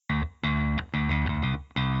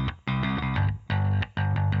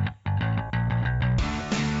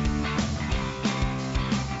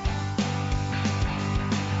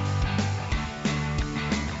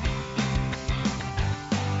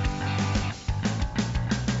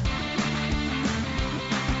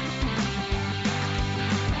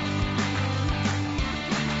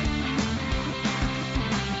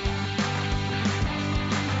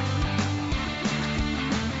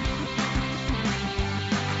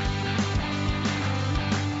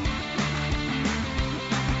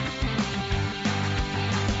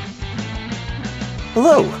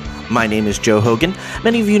Hello, my name is Joe Hogan.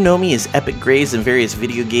 Many of you know me as Epic Grays in various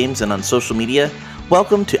video games and on social media.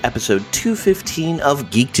 Welcome to episode 215 of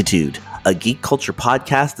Geektitude, a geek culture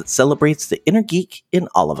podcast that celebrates the inner geek in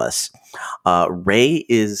all of us. Ray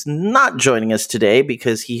is not joining us today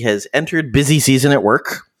because he has entered busy season at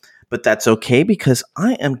work, but that's okay because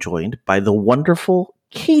I am joined by the wonderful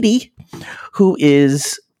Katie, who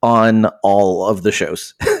is on all of the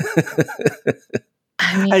shows.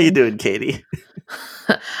 How you doing, Katie?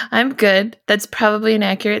 I'm good. That's probably an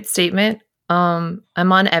accurate statement. I'm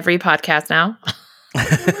on every podcast now.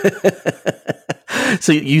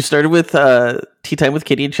 So you started with Tea Time with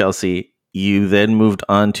Katie and Chelsea. You then moved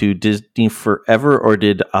on to Disney Forever, or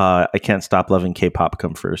did I Can't Stop Loving K-Pop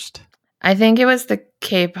come first? I think it was the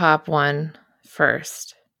K-pop one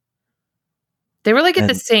first. They were like at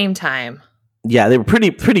the same time. Yeah, they were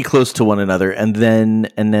pretty close to one another, and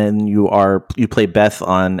then you play Beth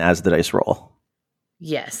on As the Dice Roll.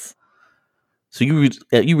 Yes. So you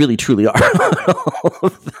really truly are all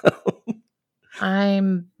of them.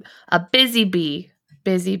 I'm a busy bee.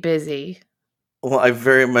 Busy. Well, I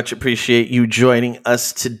very much appreciate you joining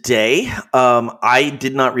us today. I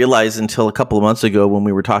did not realize until a couple of months ago when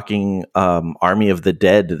we were talking Army of the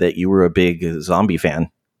Dead that you were a big zombie fan.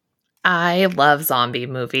 I love zombie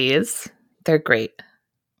movies. They're great.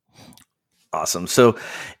 Awesome. So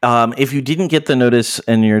if you didn't get the notice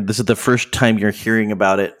and this is the first time you're hearing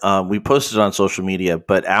about it, we posted it on social media.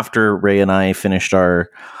 But after Ray and I finished our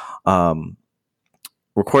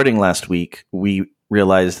recording last week, we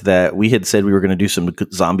realized that we had said we were going to do some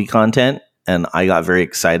zombie content, and I got very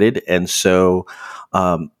excited. And so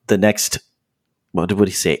the next, what did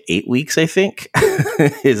he say, 8 weeks, I think,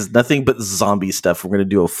 is nothing but zombie stuff. We're going to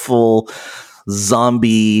do a full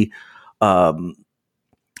zombie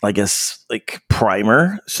I guess like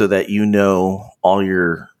primer so that you know all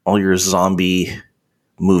your zombie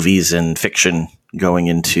movies and fiction going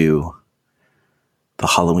into the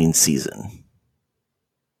Halloween season.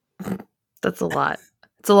 That's a lot.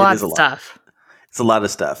 It's a lot of stuff. It's a lot of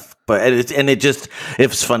stuff, but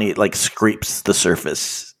it's funny. It like scrapes the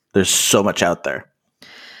surface. There's so much out there.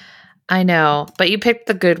 I know, but you picked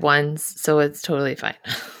the good ones, so it's totally fine.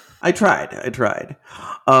 I tried.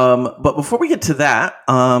 But before we get to that,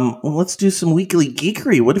 let's do some weekly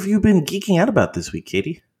geekery. What have you been geeking out about this week,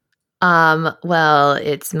 Katie? Well,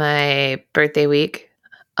 it's my birthday week.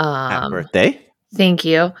 Happy birthday. Thank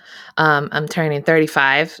you. I'm turning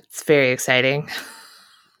 35. It's very exciting.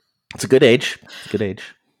 It's a good age.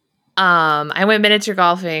 I went miniature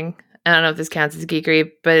golfing. I don't know if this counts as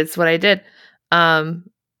geekery, but it's what I did. I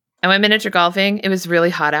went miniature golfing. It was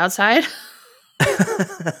really hot outside.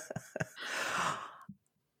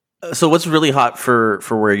 So what's really hot for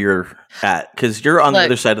where you're at? Because you're on the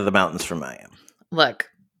other side of the mountains from I am. Look,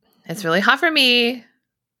 it's really hot for me.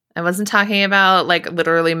 I wasn't talking about like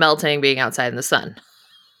literally melting being outside in the sun.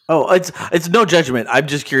 Oh, it's no judgment. I'm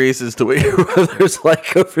just curious as to what your weather's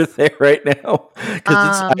like over there right now.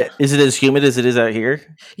 Because is it as humid as it is out here?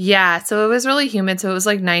 Yeah, so it was really humid. So it was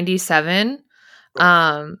like 97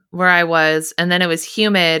 where I was, and then it was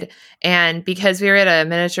humid. And because we were at a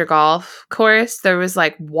miniature golf course, there was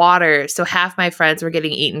like water. So half my friends were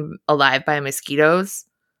getting eaten alive by mosquitoes.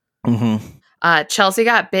 Mm-hmm. Chelsea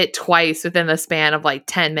got bit twice within the span of like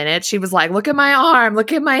 10 minutes. She was like, look at my arm,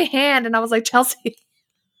 look at my hand. And I was like, Chelsea.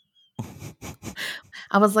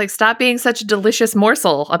 I was like, stop being such a delicious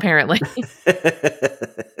morsel, apparently.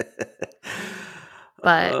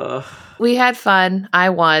 But we had fun. I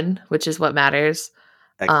won, which is what matters.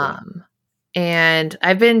 Excellent. And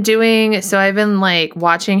I've been like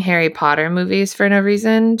watching Harry Potter movies for no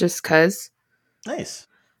reason, just cause. Nice.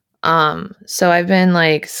 So I've been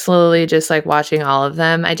like slowly just like watching all of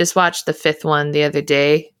them. I just watched the 5th one the other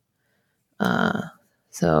day.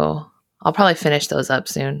 So I'll probably finish those up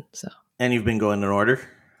soon. So. And you've been going in order?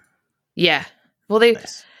 Yeah. Well, they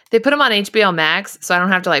put them on HBO Max, so I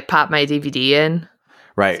don't have to like pop my DVD in.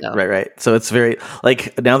 Right. So it's very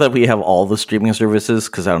like now that we have all the streaming services,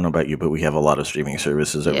 because I don't know about you, but we have a lot of streaming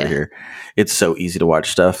services over here. It's so easy to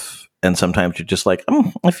watch stuff, and sometimes you're just like,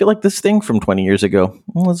 I feel like this thing from 20 years ago.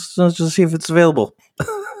 Let's just see if it's available.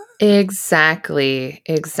 Exactly.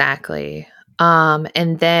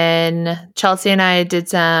 And then Chelsea and I did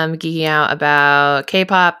some geeking out about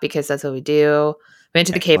K-pop because that's what we do. We went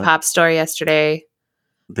to the K-pop store yesterday.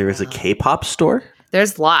 There is a K-pop store?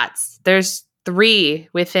 There's lots. There's 3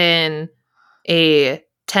 within a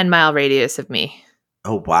 10-mile radius of me.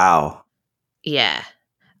 Oh, wow. Yeah.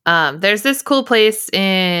 There's this cool place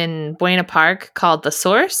in Buena Park called The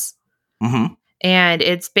Source. Mm-hmm. And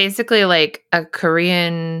it's basically like a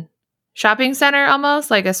Korean shopping center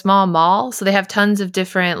almost, like a small mall. So they have tons of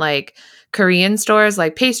different like Korean stores,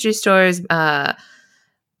 like pastry stores,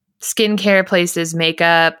 skincare places,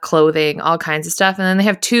 makeup, clothing, all kinds of stuff. And then they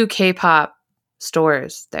have 2 K-pop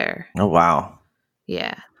stores there. Oh, wow.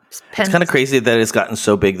 Yeah. It's kind of crazy that it's gotten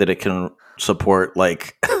so big that it can support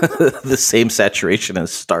like the same saturation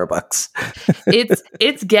as Starbucks.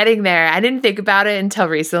 It's getting there. I didn't think about it until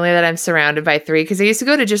recently that I'm surrounded by 3 because I used to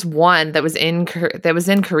go to just one that was in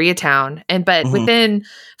Koreatown, but within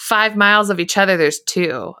 5 miles of each other, there's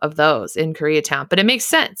 2 of those in Koreatown. But it makes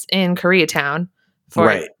sense in Koreatown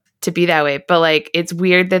for it to be that way. But like, it's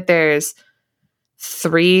weird that there's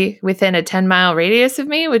 3 within a 10-mile radius of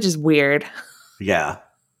me, which is weird. Yeah,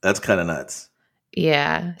 that's kind of nuts.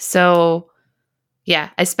 Yeah. So, yeah,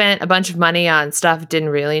 I spent a bunch of money on stuff didn't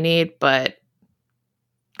really need, but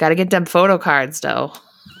got to get them photo cards, though.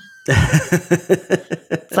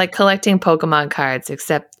 It's like collecting Pokemon cards,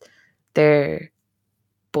 except they're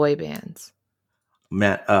boy bands.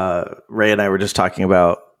 Matt, Ray and I were just talking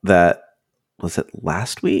about that. Was it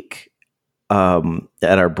last week? At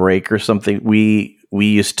our break or something, we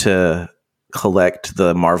used to collect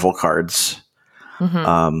the Marvel cards.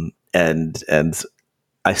 And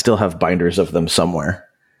I still have binders of them somewhere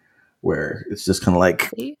where it's just kind of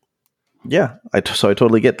like, yeah, so I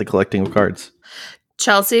totally get the collecting of cards.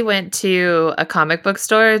 Chelsea went to a comic book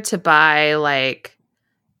store to buy like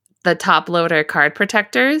the top loader card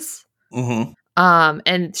protectors.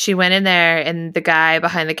 And she went in there and the guy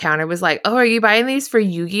behind the counter was like, "Oh, are you buying these for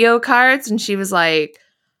Yu-Gi-Oh cards?" And she was like,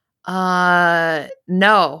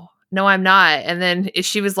 No, I'm not. And then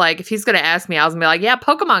she was like, if he's going to ask me, I was going to be like, yeah,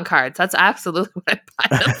 Pokemon cards. That's absolutely what I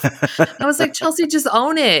buy them. I was like, Chelsea, just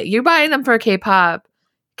own it. You're buying them for K-pop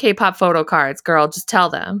photo cards, girl. Just tell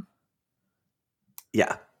them.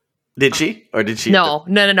 Yeah. Did she? Or did she? No.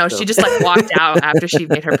 She just like walked out after she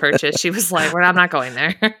made her purchase. She was like, I'm not going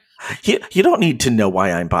there. You don't need to know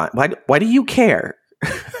why I'm buying. Why do you care?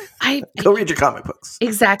 Go read your comic books.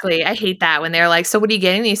 Exactly. I hate that when they're like, so what are you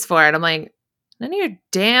getting these for? And I'm like, none of your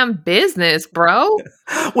damn business, bro.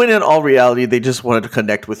 When in all reality, they just wanted to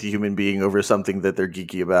connect with a human being over something that they're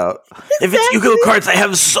geeky about. Exactly. If it's Yu-Gi-Oh cards, I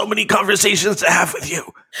have so many conversations to have with you.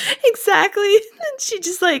 Exactly. And she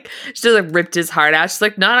just ripped his heart out. She's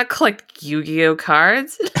like, no, I collect Yu-Gi-Oh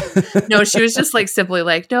cards. No, she was just like simply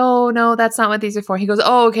like, no, that's not what these are for. He goes,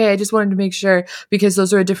 oh, okay, I just wanted to make sure because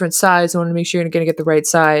those are a different size. I want to make sure you're going to get the right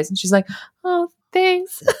size. And she's like, oh,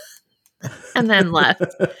 thanks. And then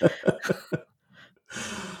left.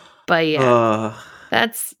 But yeah,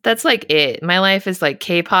 that's like it. My life is like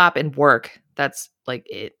K-pop and work. That's like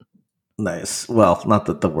it. Nice. Well, not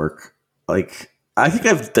that the work, like, I think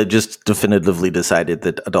I've just definitively decided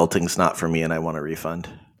that adulting's not for me and I want a refund.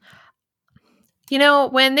 You know,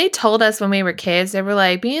 when they told us when we were kids, they were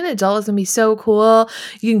like, being an adult is going to be so cool.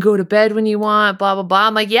 You can go to bed when you want, blah, blah, blah.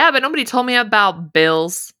 I'm like, yeah, but nobody told me about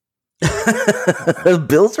bills.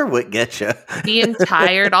 Bills are what get you. Being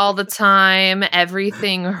tired all the time.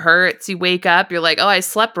 Everything hurts. You wake up. You're like, oh, I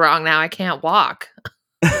slept wrong. Now I can't walk.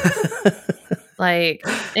 Like,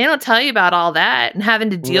 they don't tell you about all that and having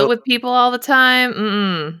to deal with people all the time.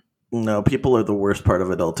 Mm-mm. No, people are the worst part of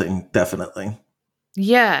adulting. Definitely.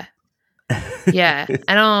 Yeah. Yeah.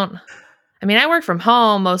 I work from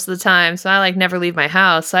home most of the time, so I like never leave my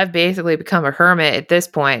house. So I've basically become a hermit at this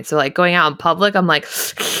point. So like going out in public, I'm like,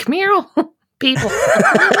 meow, people.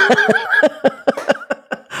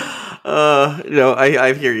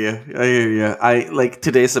 I hear you. I like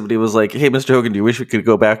today somebody was like, hey, Mr. Hogan, do you wish we could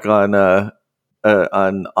go back on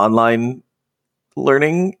online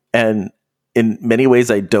learning? And in many ways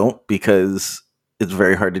I don't, because it's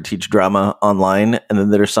very hard to teach drama online. And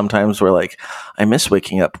then there are some times where like I miss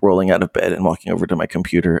waking up, rolling out of bed and walking over to my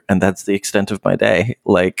computer. And that's the extent of my day.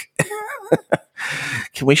 Like,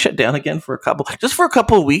 can we shut down again for a couple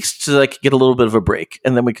of weeks to like get a little bit of a break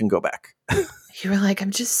and then we can go back? You were like,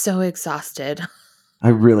 I'm just so exhausted. I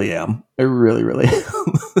really am. I really, really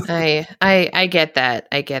am. I get that.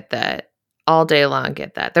 I get that all day long.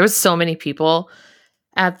 Get that. There was so many people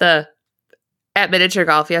at miniature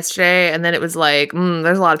golf yesterday, and then it was like,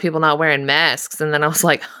 there's a lot of people not wearing masks, and then I was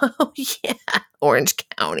like, oh yeah, Orange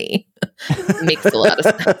County. Makes a lot of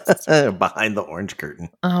sense. Behind the orange curtain.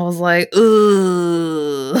 I was like,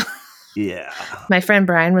 ooh. Yeah. My friend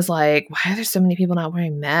Brian was like, why are there so many people not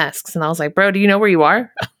wearing masks? And I was like, bro, do you know where you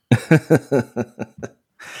are? I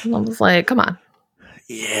was like, come on.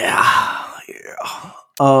 Yeah.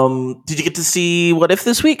 Did you get to see What If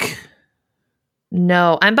this week?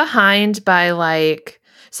 No, I'm behind by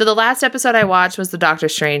so the last episode I watched was the Doctor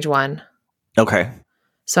Strange one. Okay.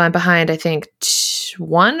 So I'm behind, I think,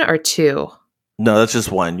 1 or 2. No, that's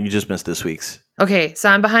just one. You just missed this week's. Okay, so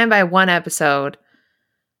I'm behind by one episode.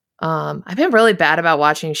 I've been really bad about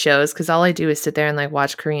watching shows because all I do is sit there and like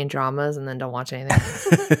watch Korean dramas and then don't watch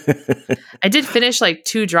anything. I did finish like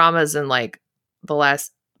 2 dramas in like the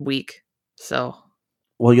last week. So,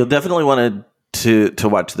 well, you'll definitely want to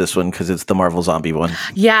watch this one because it's the Marvel Zombie one.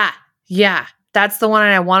 Yeah, that's the one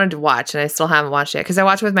I wanted to watch, and I still haven't watched it because I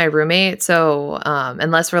watched it with my roommate. So,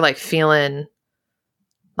 unless we're like feeling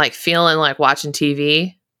like watching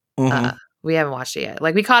TV, we haven't watched it yet.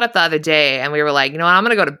 Like we caught up the other day, and we were like, you know what, I'm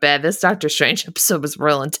gonna go to bed. This Doctor Strange episode was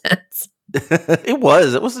real intense. It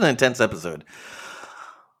was an intense episode.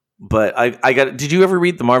 But I got. Did you ever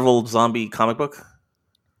read the Marvel Zombie comic book?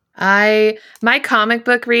 My comic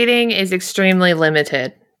book reading is extremely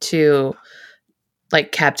limited to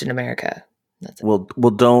like Captain America. That's it.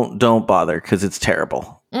 Well, don't bother because it's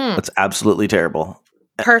terrible. It's absolutely terrible.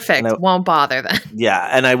 Perfect. Won't bother then. Yeah,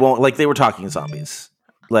 and I won't. Like they were talking zombies.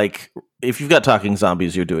 Like if you've got talking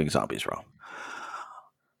zombies, you're doing zombies wrong.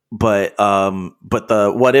 But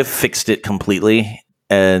the What If fixed it completely,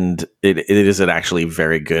 and it is an actually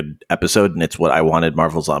very good episode, and it's what I wanted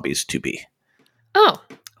Marvel Zombies to be. Oh,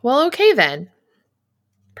 well, okay then.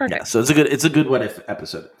 Perfect. Yeah, so it's a good What If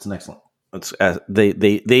episode. It's an excellent. It's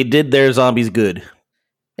they did their zombies good.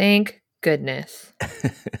 Thank goodness.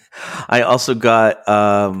 I also got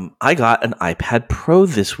an iPad Pro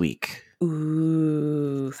this week.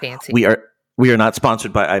 Ooh, fancy. We are not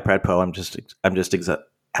sponsored by iPad Pro. I'm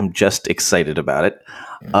just excited about it.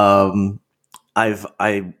 I've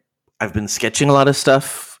been sketching a lot of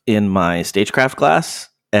stuff in my stagecraft class,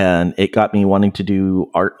 and it got me wanting to do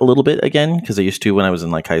art a little bit again because I used to when I was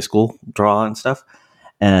in like high school, draw and stuff.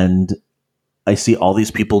 And I see all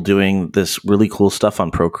these people doing this really cool stuff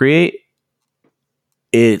on Procreate.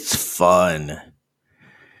 It's fun.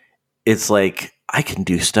 It's like I can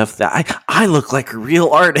do stuff that I look like a real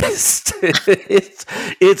artist.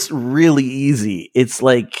 it's really easy. It's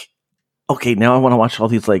like, okay, now I want to watch all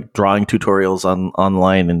these like drawing tutorials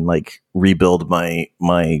online and like rebuild my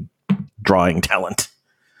drawing talent.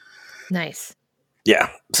 Nice. Yeah.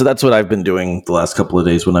 So that's what I've been doing the last couple of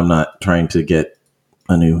days when I'm not trying to get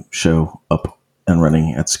a new show up and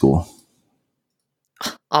running at school.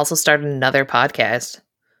 Also started another podcast.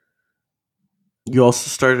 You also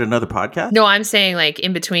started another podcast? No, I'm saying like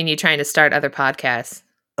in between you trying to start other podcasts.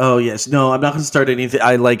 Oh, yes. No, I'm not going to start anything.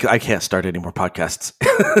 I can't start any more podcasts.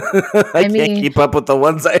 I can't keep up with the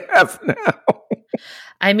ones I have now.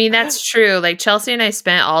 I mean, that's true. Like Chelsea and I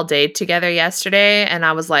spent all day together yesterday, and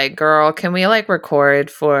I was like, girl, can we like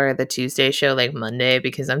record for the Tuesday show like Monday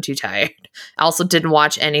because I'm too tired. I also didn't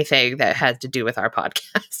watch anything that had to do with our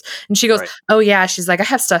podcast. And she goes, right. Oh yeah. She's like, I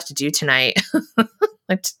have stuff to do tonight.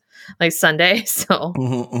 like Sunday. So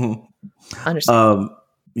understand.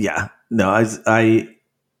 Yeah, no,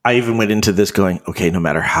 I even went into this going, okay, no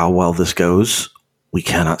matter how well this goes, we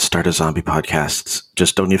cannot start a zombie podcast.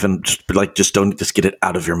 Just don't get it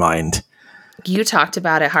out of your mind. You talked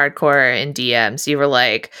about it hardcore in DMs. You were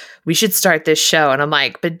like, we should start this show. And I'm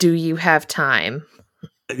like, but do you have time?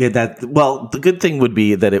 Yeah, the good thing would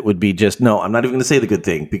be that it would be just, no, I'm not even going to say the good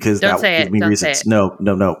thing because that would give me reasons. No,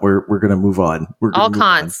 we're going to move on. All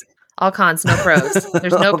cons, no pros.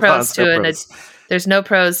 There's no pros to it. There's no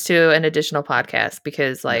pros to an additional podcast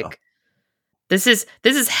because like this is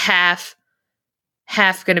half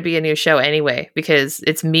going to be a new show anyway because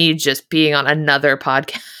it's me just being on another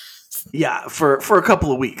podcast. Yeah, for a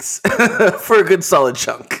couple of weeks. For a good solid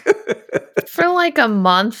chunk. For like a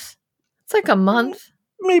month. It's like a month.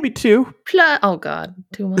 Maybe 2. Oh God,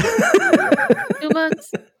 2 months. 2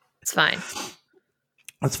 months. It's fine.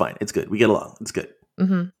 That's fine. It's good. We get along. It's good.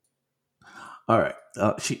 Mm-hmm. All right.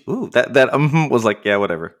 That was like, yeah,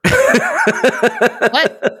 whatever.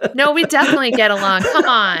 What? No, we definitely get along. Come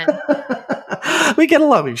on. We get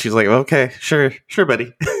along. She's like, okay, sure,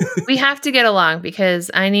 buddy. We have to get along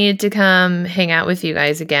because I need to come hang out with you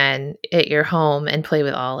guys again at your home and play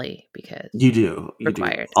with Ollie because you do.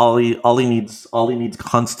 Required. Ollie needs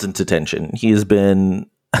constant attention. He has been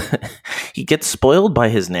he gets spoiled by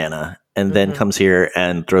his Nana and then comes here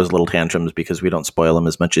and throws little tantrums because we don't spoil him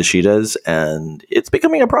as much as she does, and it's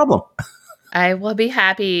becoming a problem. I will be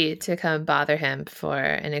happy to come bother him for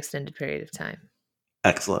an extended period of time.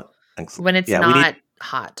 Excellent. When it's not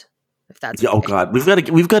hot, if that's okay. Oh God,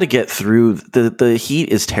 we've got to get through the heat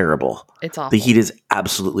is terrible. It's awful. The heat is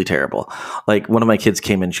absolutely terrible. Like one of my kids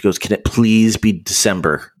came in, she goes, "Can it please be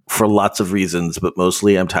December?" For lots of reasons, but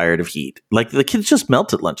mostly I'm tired of heat. Like the kids just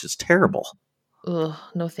melt at lunch. It's terrible. Ugh,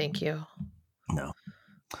 no, thank you. No.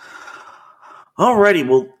 Alrighty,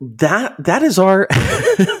 well that is our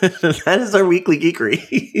that is our weekly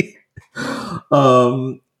geekery.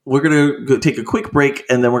 We're going to take a quick break,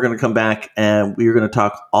 and then we're going to come back, and we're going to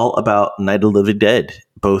talk all about Night of the Living Dead,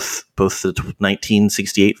 both the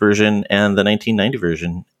 1968 version and the 1990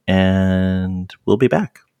 version, and we'll be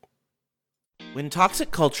back. When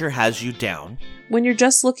toxic culture has you down, when you're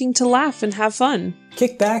just looking to laugh and have fun,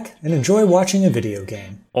 kick back and enjoy watching a video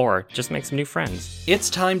game, or just make some new friends, it's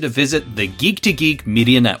time to visit the Geek to Geek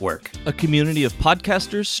Media Network, a community of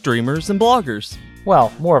podcasters, streamers, and bloggers.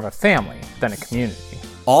 Well, more of a family than a community.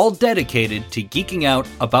 All dedicated to geeking out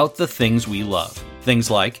about the things we love.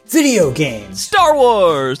 Things like video games, Star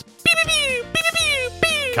Wars,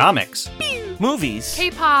 comics, movies,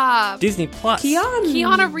 K-pop, Disney Plus,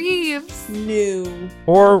 Keanu Reeves, new,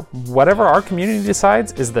 or whatever our community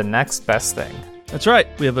decides is the next best thing. That's right.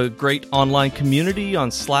 We have a great online community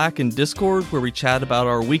on Slack and Discord where we chat about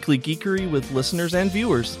our weekly geekery with listeners and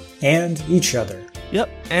viewers. And each other. Yep,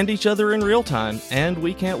 and each other in real time, and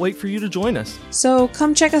we can't wait for you to join us. So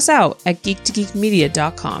come check us out at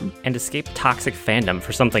geek2geekmedia.com. and escape toxic fandom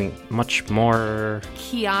for something much more...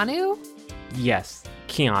 Keanu. Yes,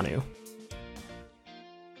 Keanu.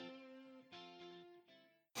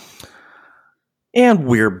 And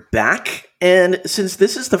we're back. And since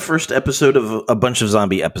this is the first episode of a bunch of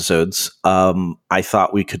zombie episodes, I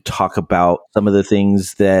thought we could talk about some of the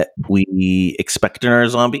things that we expect in our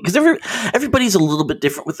zombie. Because everybody's a little bit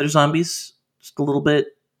different with their zombies. Just a little bit.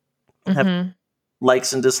 Have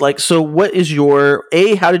likes and dislikes. So what is your...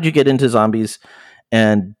 A, how did you get into zombies?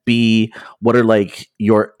 And B, what are like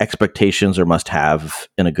your expectations or must-have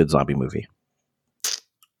in a good zombie movie?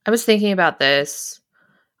 I was thinking about this.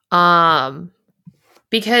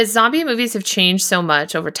 Because zombie movies have changed so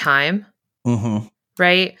much over time,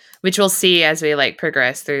 right? Which we'll see as we like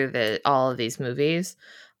progress through all of these movies.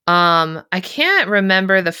 I can't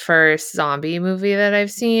remember the first zombie movie that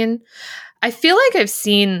I've seen. I feel like I've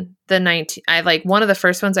seen one of the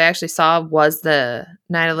first ones I actually saw was the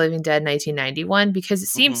Night of the Living Dead 1991 because it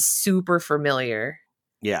seems super familiar.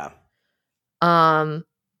 Yeah. But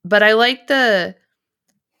I like it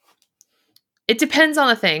depends on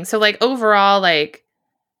the thing. So like overall, like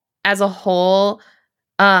as a whole,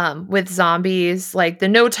 with zombies, like the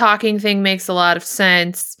no talking thing makes a lot of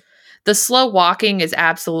sense. The slow walking is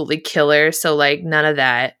absolutely killer. So like none of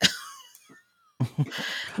that.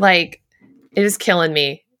 Like it is killing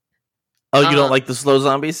me. Oh, you don't like the slow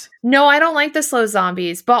zombies? No, I don't like the slow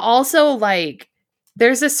zombies, but also like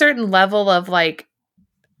there's a certain level of like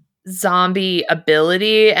zombie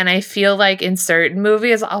ability, and I feel like in certain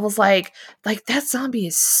movies I was like that zombie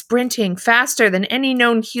is sprinting faster than any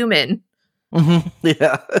known human.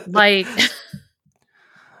 Yeah. Like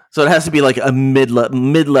so it has to be like a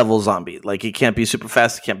mid-level zombie. Like it can't be super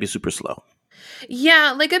fast, it can't be super slow.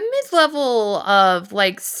 Yeah, like a mid-level of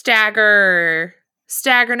like staggerness,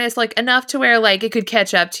 like enough to where like it could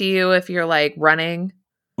catch up to you if you're like running.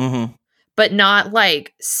 But not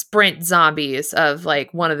like sprint zombies of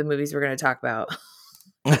like one of the movies we're going to talk about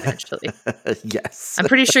eventually. Yes. I'm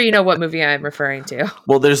pretty sure you know what movie I'm referring to.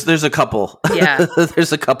 Well, there's a couple. Yeah.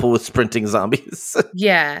 There's a couple with sprinting zombies.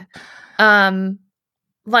 Yeah.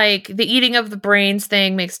 Like the eating of the brains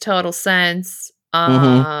thing makes total sense.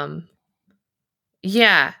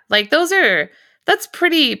 Yeah, like that's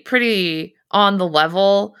pretty on the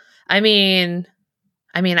level. I mean,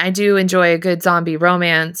 I do enjoy a good zombie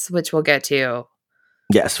romance, which we'll get to.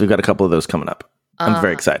 Yes, we've got a couple of those coming up. I'm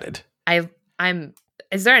very excited.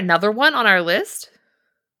 Is there another one on our list?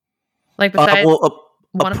 Like besides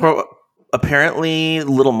apparently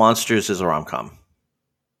Little Monsters is a rom-com,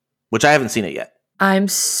 which I haven't seen it yet. I'm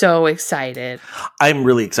so excited. I'm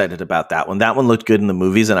really excited about that one. That one looked good in the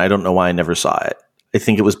movies, and I don't know why I never saw it. I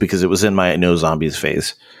think it was because it was in my no zombies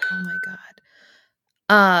phase. Oh my God.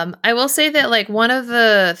 I will say that like one of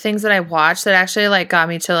the things that I watched that actually like got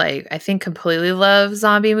me to like, I think completely love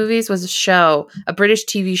zombie movies was a British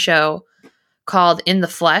TV show called In the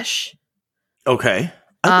Flesh. Okay.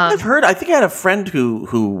 I think I had a friend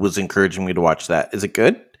who was encouraging me to watch that. Is it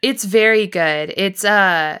good? It's very good. It's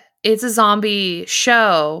a zombie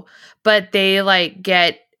show, but they like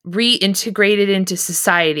get reintegrated into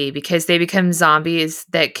society because they become zombies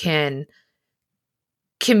that can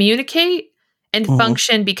communicate and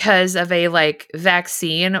function because of a like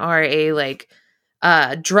vaccine or a like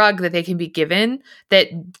drug that they can be given that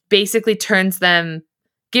basically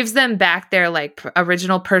gives them back their like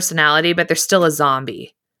original personality, but they're still a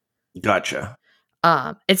zombie. Gotcha.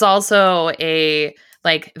 It's also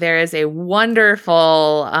there is a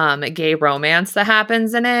wonderful gay romance that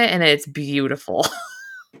happens in it, and it's beautiful.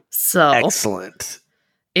 So excellent.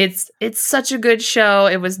 It's such a good show.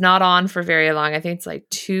 It was not on for very long. I think it's like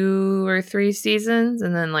 2 or 3 seasons,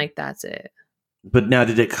 and then like that's it. But now,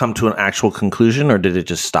 did it come to an actual conclusion, or did it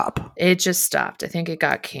just stop? It just stopped. I think it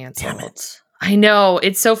got canceled. Damn it. I know.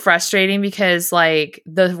 It's so frustrating because like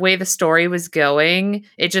the way the story was going,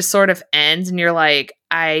 it just sort of ends and you're like,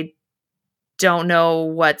 I don't know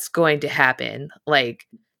what's going to happen. Like,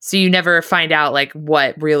 so you never find out like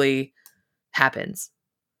what really happens.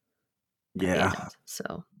 Yeah.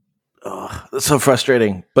 So. Oh, that's so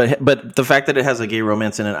frustrating. But the fact that it has a gay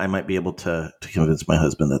romance in it, I might be able to convince my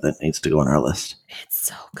husband that needs to go on our list. It's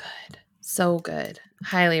so good. So good.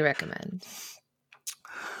 Highly recommend.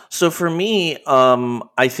 So for me,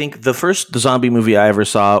 I think the first zombie movie I ever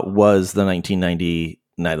saw was the 1990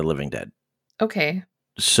 Night of the Living Dead. Okay.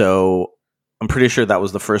 So I'm pretty sure that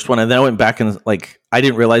was the first one. And then I went back and like, I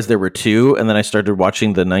didn't realize there were 2. And then I started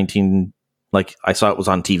watching I saw it was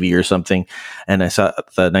on TV or something. And I saw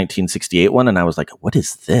the 1968 one. And I was like, what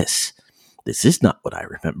is this? This is not what I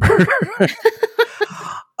remember.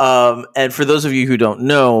 And for those of you who don't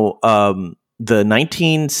know, the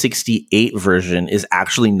 1968 version is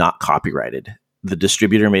actually not copyrighted. The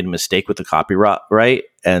distributor made a mistake with the copyright,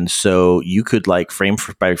 and so you could like frame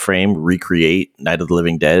by frame recreate Night of the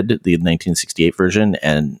Living Dead, the 1968 version,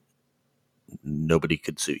 and nobody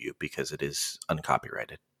could sue you because it is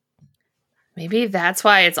uncopyrighted. Maybe that's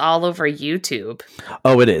why it's all over YouTube.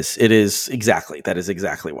 Oh, it is. It is exactly. That is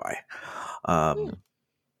exactly why.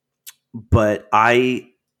 But I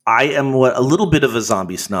am a little bit of a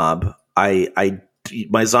zombie snob.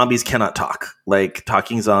 My zombies cannot talk, like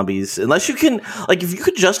talking zombies, unless you can, like, if you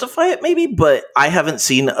could justify it, maybe, but I haven't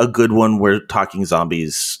seen a good one where talking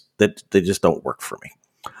zombies that they just don't work for me.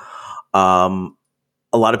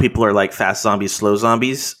 A lot of people are like fast zombies, slow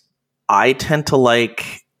zombies. I tend to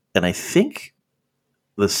like, and I think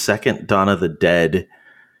the second Dawn of the Dead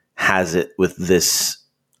has it with this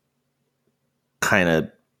kind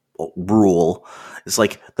of rule. It's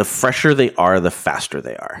like the fresher they are, the faster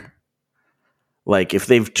they are. Like if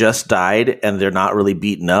they've just died and they're not really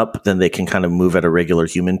beaten up, then they can kind of move at a regular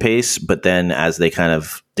human pace. But then as they kind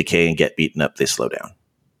of decay and get beaten up, they slow down.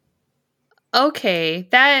 Okay,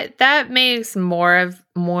 that makes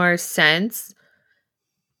more sense.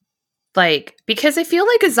 Like, because I feel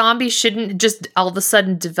like a zombie shouldn't just all of a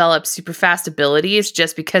sudden develop super fast abilities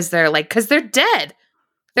just because they're dead.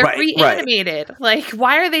 They're reanimated. Right. Like,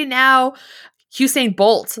 why are they now Usain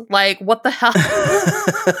Bolt? Like, what the hell?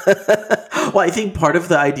 Well, I think part of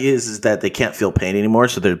the idea is that they can't feel pain anymore,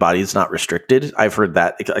 so their body's not restricted. I've heard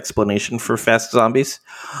that explanation for fast zombies.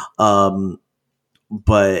 But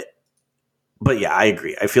yeah, I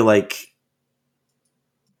agree. I feel like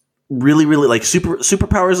really, really like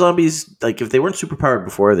superpower zombies. Like if they weren't superpowered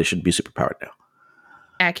before, they should be superpowered now.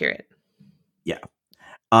 Accurate. Yeah.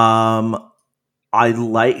 I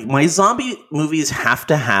like my zombie movies have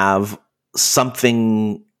to have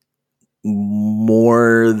something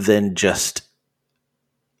more than just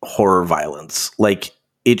horror violence. Like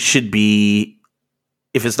it should be,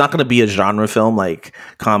 if it's not going to be a genre film like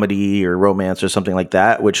comedy or romance or something like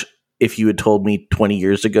that, which if you had told me 20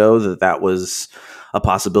 years ago that was a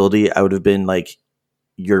possibility, I would have been like,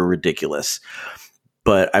 you're ridiculous.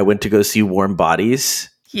 But I went to go see Warm Bodies.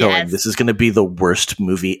 Yes. Going, this is going to be the worst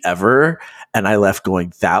movie ever. And I left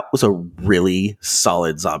going, that was a really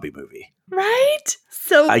solid zombie movie. Right?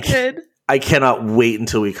 So good. I cannot wait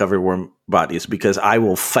until we cover Warm Bodies because I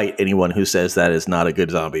will fight anyone who says that is not a good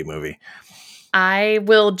zombie movie. I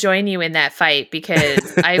will join you in that fight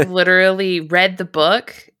because I've literally read the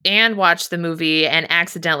book and watched the movie and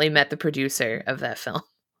accidentally met the producer of that film.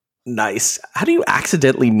 Nice. How do you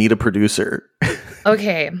accidentally meet a producer?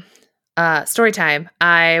 Okay. Story time.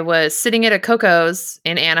 I was sitting at a Coco's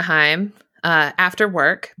in Anaheim after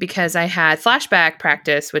work because I had flashback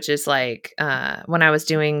practice, which is like when I was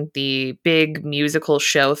doing the big musical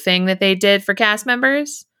show thing that they did for cast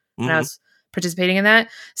members. Mm-hmm. And I was participating in that.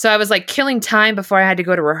 So I was like killing time before I had to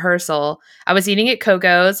go to rehearsal. I was eating at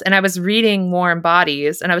Coco's and I was reading Warm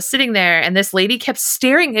Bodies and I was sitting there and this lady kept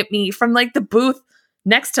staring at me from like the booth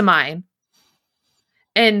next to mine.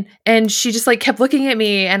 And she just like kept looking at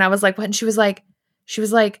me and I was like, what? And she was like,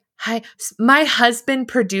 hi, my husband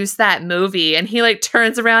produced that movie. And he like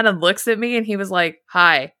turns around and looks at me and he was like,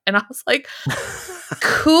 hi. And I was like,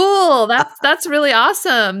 cool. That's really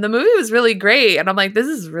awesome. The movie was really great. And I'm like, this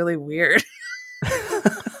is really weird.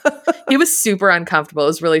 It was super uncomfortable. It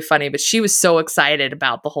was really funny, but she was so excited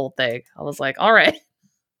about the whole thing. I was like, all right.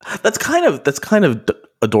 That's kind of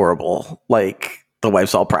adorable. Like the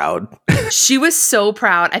wife's all proud. She was so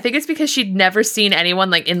proud. I think it's because she'd never seen anyone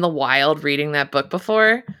like in the wild reading that book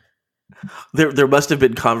before. There must have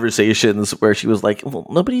been conversations where she was like, well,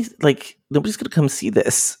 nobody's gonna come see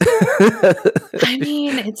this. I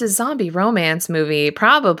mean, it's a zombie romance movie.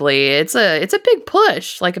 Probably it's a big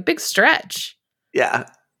push, like a big stretch. Yeah,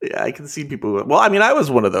 I can see people. Well, I mean, I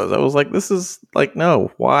was one of those. I was like, this is like,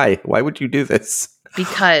 no, why would you do this?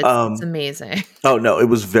 Because it's amazing. Oh no, it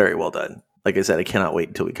was very well done. Like I said, I cannot wait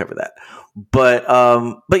until we cover that.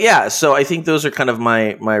 But yeah, so I think those are kind of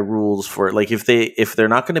my rules for it. Like if they're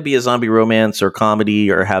not going to be a zombie romance or comedy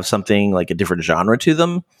or have something like a different genre to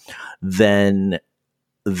them, then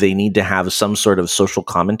they need to have some sort of social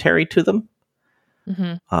commentary to them.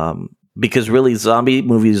 Mm-hmm. Because really, zombie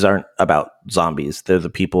movies aren't about zombies. They're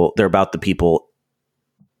about the people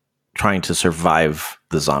trying to survive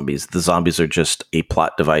the zombies. The zombies are just a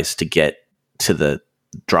plot device to get to the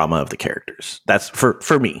drama of the characters. That's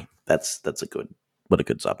for me. That's what a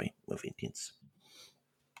good zombie movie needs.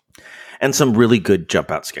 And some really good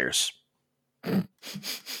jump out scares.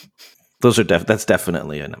 Those are that's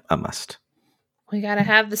definitely a must. We gotta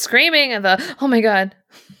have the screaming and the oh my god.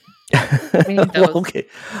 We need those. Well, okay.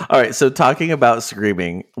 All right. So talking about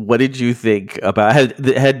screaming, what did you think about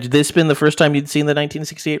had this been the first time you'd seen the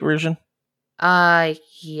 1968 version?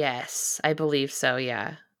 Yes, I believe so,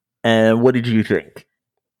 yeah. And what did you think?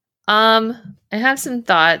 I have some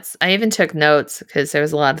thoughts. I even took notes because there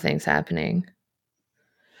was a lot of things happening.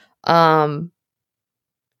 Yeah,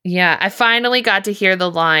 I finally got to hear the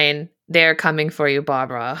line, "They're coming for you,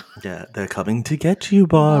 Barbara." Yeah, they're coming to get you,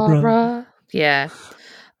 Barbara. Yeah.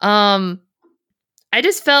 I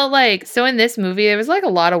just felt like, so in this movie, there was like a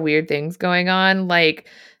lot of weird things going on. Like,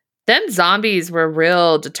 them zombies were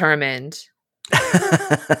real determined.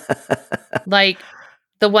 Like,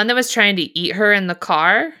 the one that was trying to eat her in the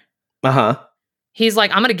car. Uh-huh. He's like,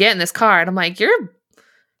 I'm going to get in this car. And I'm like, you're a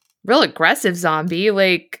real aggressive zombie.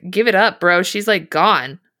 Like, give it up, bro. She's like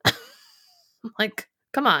gone. I'm like,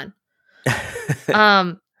 come on.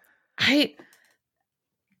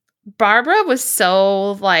 Barbara was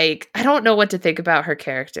so like, I don't know what to think about her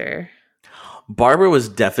character. Barbara was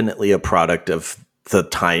definitely a product of the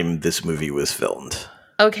time this movie was filmed.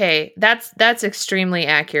 Okay, that's extremely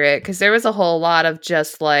accurate because there was a whole lot of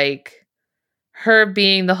just like her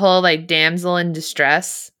being the whole like damsel in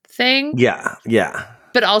distress thing. Yeah.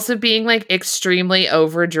 But also being like extremely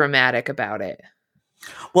over dramatic about it.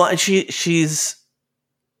 Well, and she's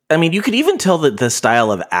I mean, you could even tell that the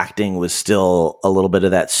style of acting was still a little bit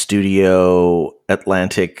of that studio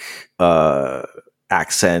Atlantic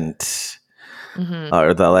accent,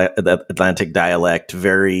 or the Atlantic dialect,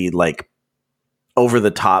 very like over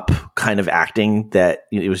the top kind of acting that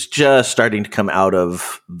it was just starting to come out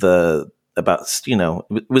of it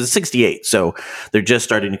was 68. So they're just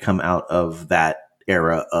starting to come out of that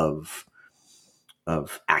era of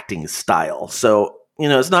acting style. So,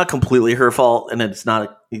 it's not completely her fault and it's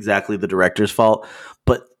not exactly the director's fault,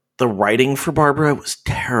 but the writing for Barbara was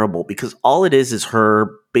terrible because all it is her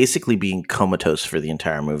basically being comatose for the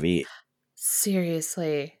entire movie.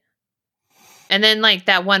 Seriously. And then like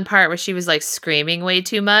that one part where she was like screaming way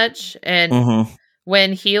too much. And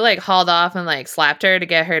when he like hauled off and like slapped her to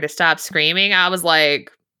get her to stop screaming, I was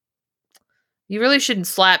like, you really shouldn't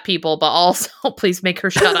slap people, but also please make her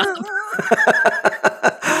shut up.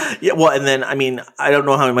 Yeah, well, and then, I mean, I don't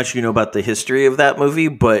know how much you know about the history of that movie,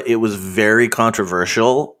 but it was very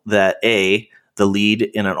controversial that the lead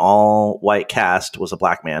in an all-white cast was a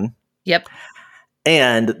black man. Yep.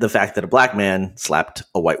 And the fact that a black man slapped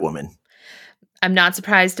a white woman. I'm not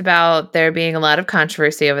surprised about there being a lot of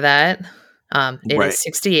controversy over that. It is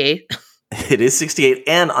 68. It is 68.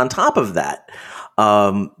 And on top of that,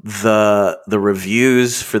 the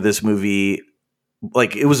reviews for this movie,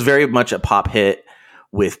 like, it was very much a pop hit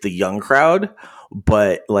with the young crowd,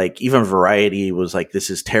 but like even Variety was like, this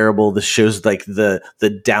is terrible. This shows like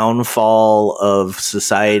the downfall of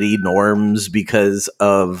society norms because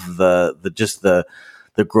of the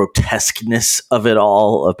grotesqueness of it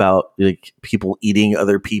all, about like people eating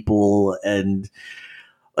other people, and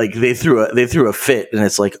like they threw a fit, and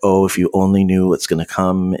it's like, oh, if you only knew what's going to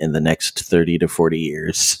come in the next 30 to 40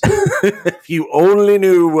 years. If you only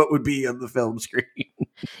knew what would be on the film screen.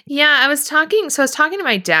 Yeah, I was talking to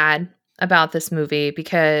my dad about this movie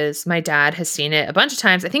because my dad has seen it a bunch of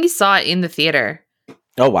times. I think he saw it in the theater.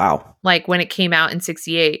 Oh, wow. Like when it came out in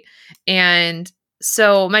 68. And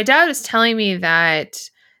so my dad was telling me that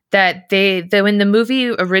when the movie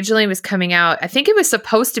originally was coming out, I think it was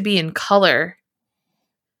supposed to be in color.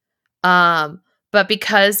 But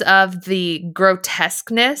because of the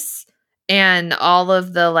grotesqueness and all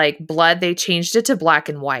of the like blood, they changed it to black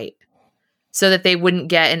and white so that they wouldn't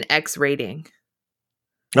get an X rating.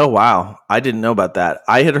 Oh, wow. I didn't know about that.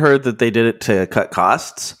 I had heard that they did it to cut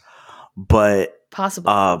costs, but Possible.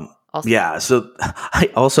 Also. yeah. So I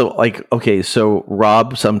also okay, so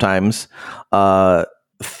Rob sometimes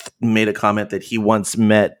made a comment that he once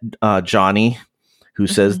met Johnny, who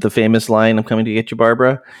says the famous line, "I'm coming to get you,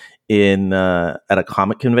 Barbara," at a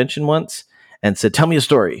comic convention once, and said, "Tell me a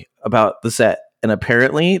story about the set." And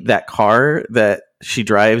apparently that car that she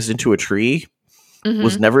drives into a tree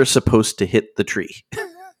was never supposed to hit the tree.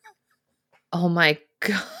 Oh my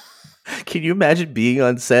God. Can you imagine being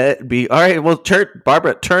on set? All right, well,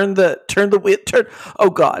 Barbara, turn the wheel, turn. Oh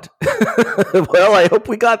God. Well, I hope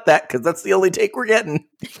we got that because that's the only take we're getting.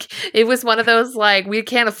 It was one of those like, we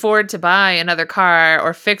can't afford to buy another car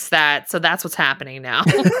or fix that, so that's what's happening now.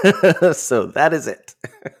 So that is it.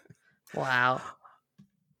 Wow.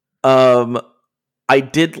 I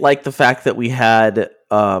did like the fact that we had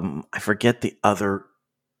I forget the other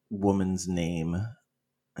woman's name.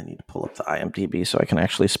 I need to pull up the IMDb so I can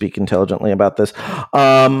actually speak intelligently about this.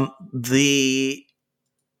 So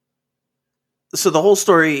the whole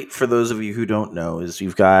story, for those of you who don't know, is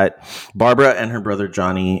you've got Barbara and her brother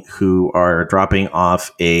Johnny who are dropping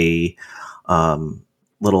off a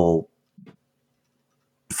little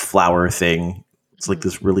flower thing. It's like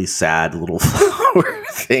this really sad little flower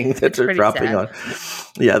thing that they're dropping on.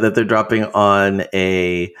 Yeah, that they're dropping on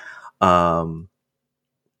a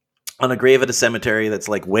grave at a cemetery that's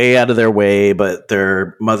like way out of their way, but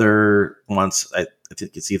their mother wants, I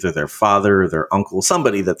think it's either their father or their uncle,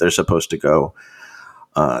 somebody that they're supposed to go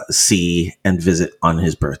see and visit on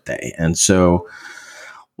his birthday. And so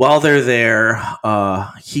while they're there,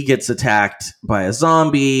 he gets attacked by a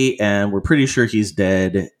zombie and we're pretty sure he's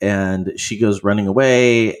dead. And she goes running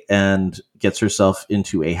away and gets herself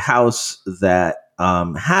into a house that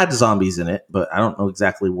had zombies in it, but I don't know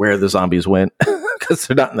exactly where the zombies went because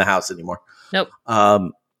they're not in the house anymore. Nope.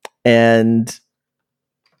 And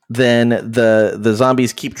then the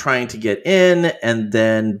zombies keep trying to get in, and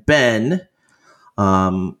then Ben,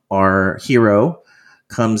 our hero,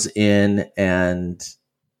 comes in and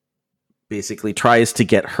basically tries to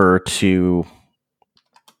get her to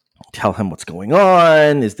tell him what's going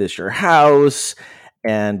on. Is this your house?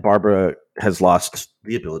 And Barbara has lost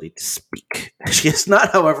the ability to speak. She has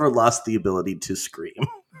not, however, lost the ability to scream.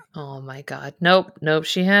 Oh my God. Nope,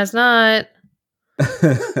 she has not.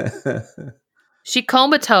 She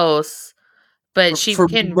comatose, but she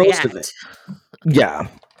can react. Of it. Yeah.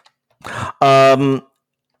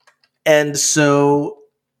 And so,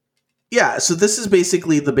 yeah, so this is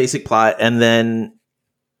basically the basic plot. And then,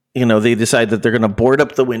 they decide that they're going to board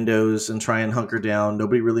up the windows and try and hunker down.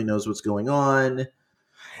 Nobody really knows what's going on.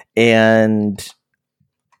 And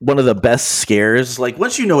one of the best scares, like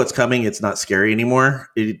once you know what's coming, it's not scary anymore.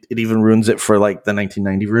 It even ruins it for like the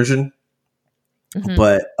 1990 version. Mm-hmm.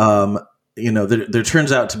 But, there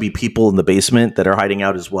turns out to be people in the basement that are hiding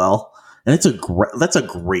out as well. And that's a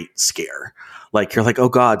great scare. Like you're like, oh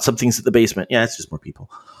God, something's in the basement. Yeah, it's just more people.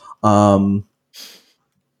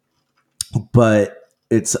 But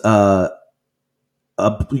it's a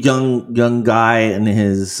young guy and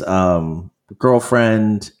his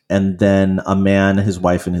girlfriend, and then a man, his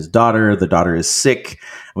wife, and his daughter. The daughter is sick,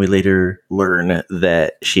 and we later learn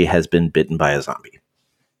that she has been bitten by a zombie.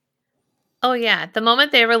 Oh yeah, the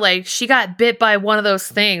moment they were like, she got bit by one of those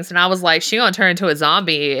things, and I was like, she gonna turn into a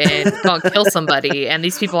zombie and gonna kill somebody, and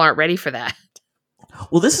these people aren't ready for that.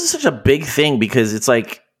 Well, this is such a big thing because it's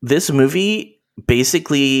like this movie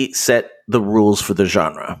basically set the rules for the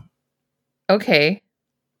genre. Okay.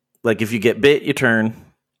 Like if you get bit, you turn.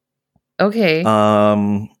 Okay.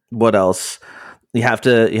 What else? You have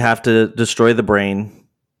to destroy the brain.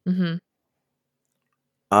 Mm-hmm.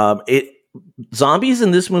 Zombies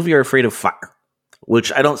in this movie are afraid of fire,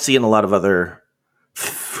 which I don't see in a lot of other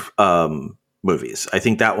movies. I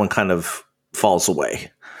think that one kind of falls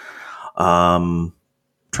away. Trying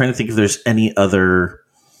to think if there's any other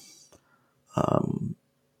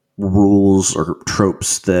rules or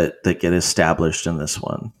tropes that get established in this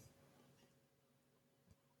one.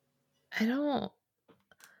 I don't.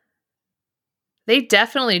 They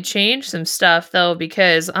definitely changed some stuff though,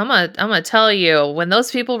 because I'm gonna tell you, when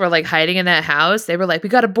those people were like hiding in that house, they were like, we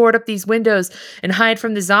got to board up these windows and hide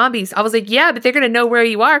from the zombies. I was like, yeah, but they're gonna know where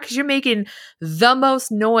you are because you're making the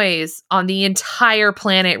most noise on the entire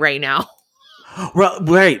planet right now.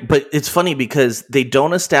 Right, but it's funny because they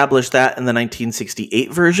don't establish that in the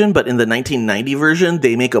 1968 version, but in the 1990 version,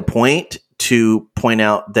 they make a point to point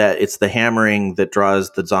out that it's the hammering that draws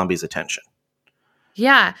the zombies' attention.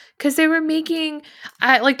 Yeah, because they were making,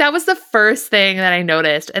 that was the first thing that I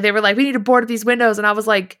noticed. And they were like, we need to board up these windows. And I was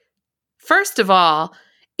like, first of all,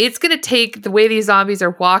 it's going to take, the way these zombies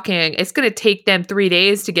are walking, it's going to take them 3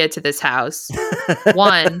 days to get to this house.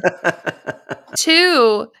 1.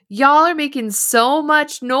 2, y'all are making so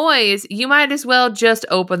much noise, you might as well just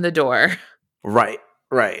open the door. Right.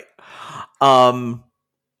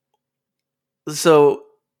 So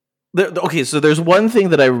there's one thing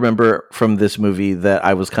that I remember from this movie that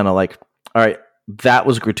I was kind of like, all right, that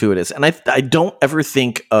was gratuitous. And I don't ever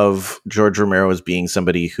think of George Romero as being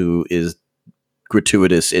somebody who is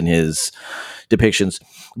gratuitous in his depictions,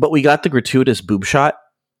 but we got the gratuitous boob shot.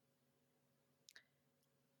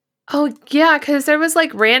 Oh, yeah, because there was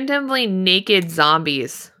like randomly naked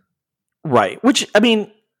zombies. Right. Which, I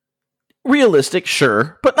mean, realistic,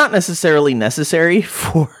 sure, but not necessarily necessary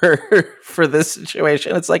for this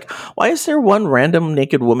situation. It's like, why is there one random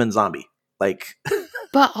naked woman zombie? Like,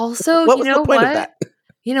 but also, what was the point of that?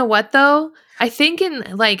 You know what, though? I think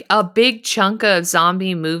in like a big chunk of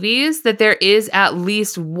zombie movies that there is at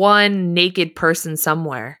least one naked person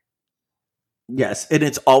somewhere. Yes, and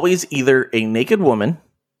it's always either a naked woman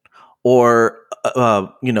or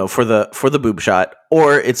for the boob shot,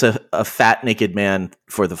 or it's a fat naked man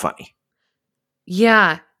for the funny.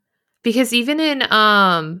 Yeah. Because even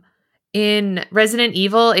in Resident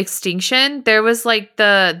Evil Extinction, there was like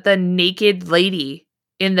the naked lady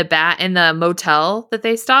in the motel that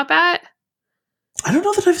they stop at. I don't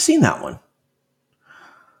know that I've seen that one.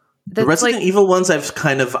 The Resident Evil ones,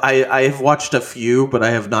 I've watched a few, but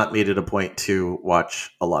I have not made it a point to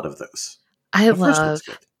watch a lot of those. I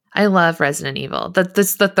love Resident Evil.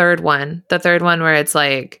 That's the third one. The third one where it's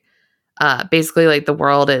like basically like the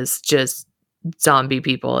world is just zombie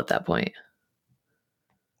people at that point.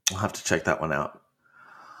 I'll have to check that one out.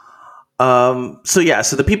 So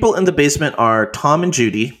the people in the basement are Tom and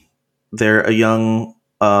Judy. They're a young,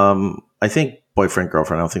 I think, boyfriend,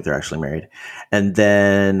 girlfriend. I don't think they're actually married. And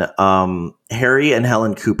then Harry and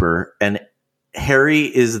Helen Cooper. And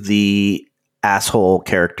Harry is the asshole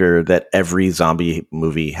character that every zombie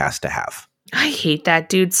movie has to have. I hate that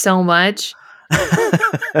dude so much.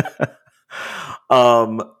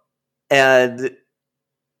 And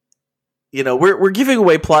we're giving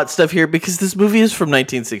away plot stuff here because this movie is from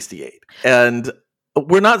 1968, and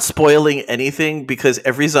we're not spoiling anything because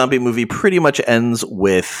every zombie movie pretty much ends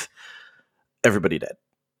with everybody dead.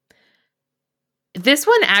 This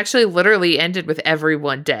one actually literally ended with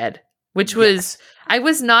everyone dead, which was, I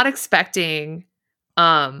was not expecting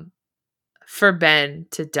for Ben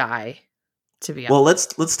to die, to be honest. Well,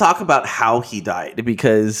 let's talk about how he died,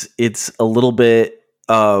 because it's a little bit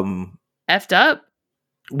effed up.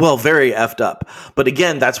 Well, very effed up. But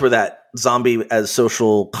again, that's where that zombie as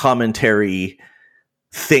social commentary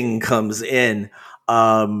thing comes in.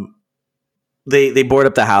 They board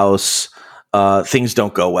up the house. Things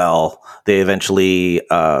don't go well. They eventually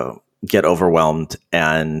get overwhelmed,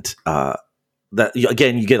 and that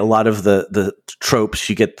again, you get a lot of the tropes.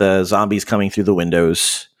 You get the zombies coming through the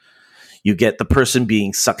windows. You get the person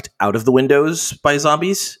being sucked out of the windows by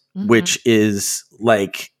zombies, which is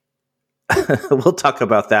like, we'll talk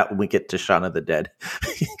about that when we get to Shaun of the Dead,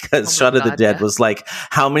 because Shaun of the Dead was like,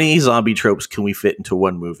 how many zombie tropes can we fit into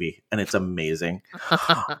one movie? And it's amazing.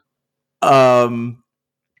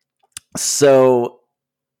 So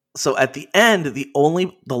at the end, the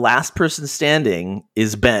last person standing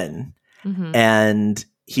is Ben, and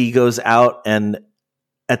he goes out, and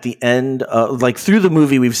at the end, like through the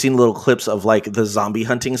movie, we've seen little clips of like the zombie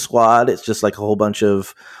hunting squad. It's just like a whole bunch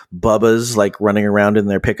of bubbas like running around in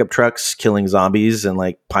their pickup trucks, killing zombies and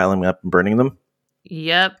like piling them up and burning them.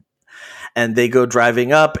 Yep. And they go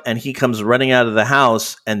driving up, and he comes running out of the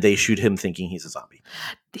house, and they shoot him thinking he's a zombie.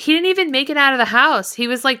 He didn't even make it out of the house. He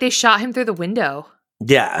was like, they shot him through the window.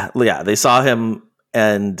 Yeah. They saw him,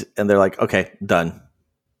 and they're like, okay, done.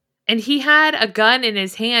 And he had a gun in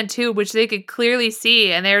his hand too, which they could clearly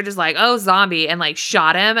see. And they were just like, oh, zombie, and like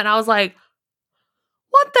shot him. And I was like,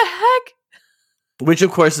 what the heck? Which,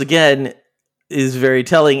 of course, again, is very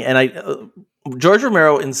telling. And George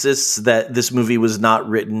Romero insists that this movie was not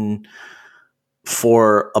written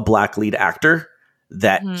for a black lead actor,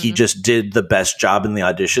 that he just did the best job in the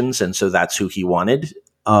auditions. And so that's who he wanted.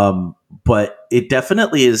 But it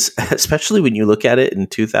definitely is, especially when you look at it in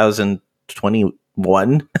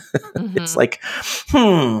 2021, it's like,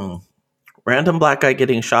 random black guy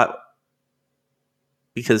getting shot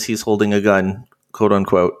because he's holding a gun, quote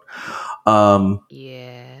unquote.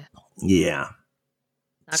 Yeah.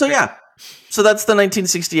 So that's the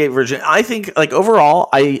 1968 version. I think, like, overall,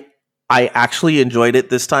 I actually enjoyed it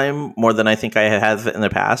this time more than I think I have in the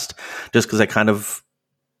past, just because I kind of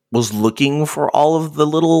was looking for all of the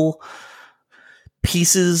little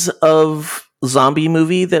pieces of zombie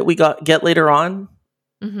movie that we get later on.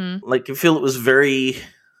 Like, I feel it was very.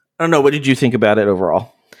 I don't know. What did you think about it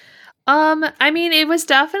overall? I mean, it was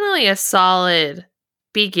definitely a solid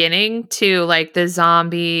beginning to like the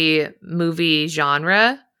zombie movie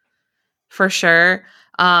genre, for sure.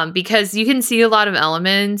 Because you can see a lot of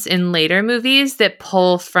elements in later movies that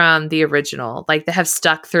pull from the original, like that have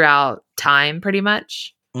stuck throughout time, pretty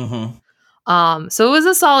much. Mm-hmm. So it was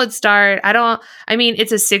a solid start. I mean,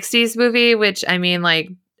 it's a 60s movie, which I mean, like,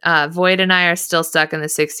 Void and I are still stuck in the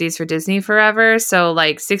 60s for Disney forever. So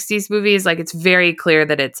like 60s movies, like it's very clear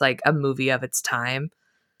that it's like a movie of its time.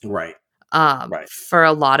 Right. For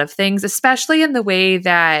a lot of things, especially in the way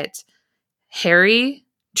that Harry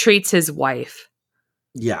treats his wife.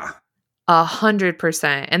 Yeah.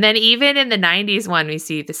 100%. And then even in the 90s one, we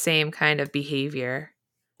see the same kind of behavior.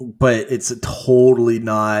 But it's totally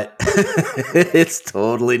not. It's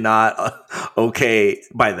totally not okay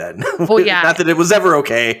by then. Well, yeah. Not that it was ever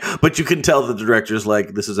okay, but you can tell the director's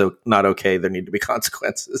like, this is not okay. There need to be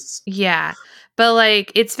consequences. Yeah, but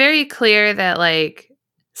like it's very clear that like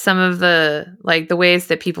some of the ways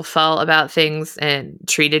that people felt about things and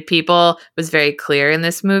treated people was very clear in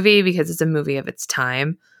this movie because it's a movie of its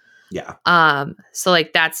time. Yeah. So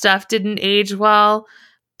like that stuff didn't age well,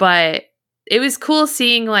 but it was cool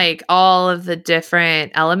seeing like all of the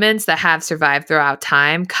different elements that have survived throughout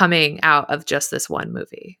time coming out of just this one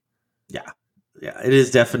movie. Yeah. Yeah. It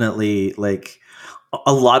is definitely like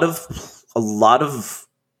a lot of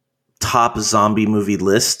top zombie movie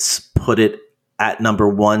lists put it at number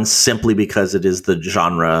one simply because it is the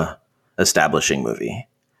genre establishing movie.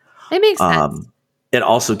 It makes sense. It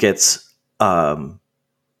also gets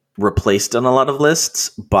replaced on a lot of lists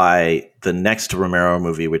by the next Romero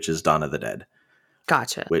movie, which is Dawn of the Dead.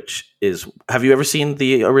 Gotcha. Which is, have you ever seen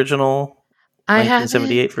the original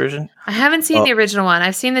 1978 version? I haven't seen the original one.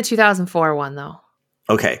 I've seen the 2004 one though.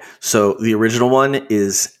 Okay, so the original one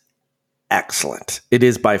is excellent. It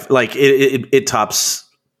is by like it tops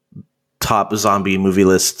top zombie movie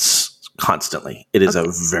lists constantly. It is a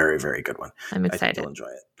very, very good one. I'm excited. I think you'll enjoy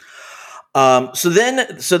it.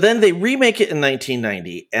 So then they remake it in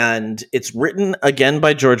 1990, and it's written again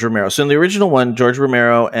by George Romero. So in the original one, George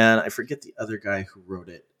Romero and I forget the other guy who wrote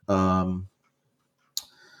it.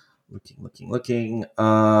 Looking.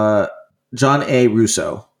 John A.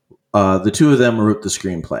 Russo. The two of them wrote the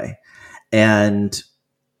screenplay, and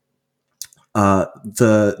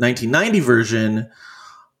the 1990 version,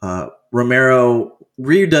 Romero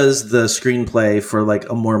redoes the screenplay for like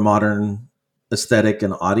a more modern aesthetic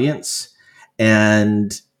and audience.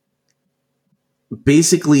 And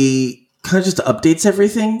basically kind of just updates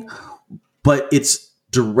everything, but it's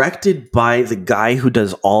directed by the guy who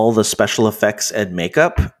does all the special effects and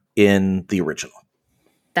makeup in the original.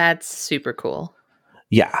 That's super cool.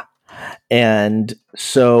 Yeah. And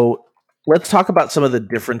so let's talk about some of the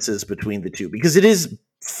differences between the two, because it is,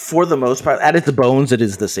 for the most part, at its bones, it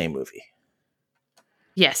is the same movie.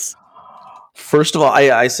 Yes. First of all,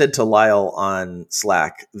 I said to Lyle on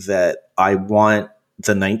Slack that I want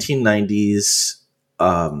the 1990s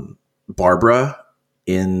Barbara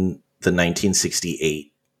in the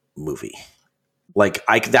 1968 movie. Like,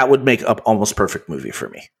 that would make up almost perfect movie for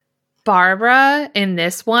me. Barbara in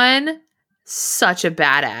this one, such a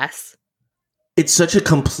badass. It's such a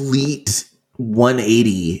complete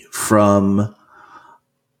 180 from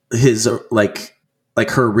his like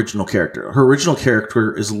her original character. Her original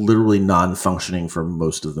character is literally non-functioning for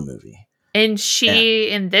most of the movie. And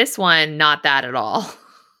in this one, not that at all.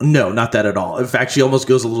 No, not that at all. In fact, she almost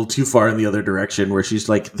goes a little too far in the other direction where she's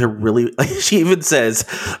like, they're really, like, she even says,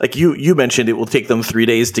 like you mentioned, it will take them 3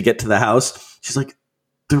 days to get to the house. She's like,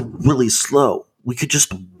 they're really slow. We could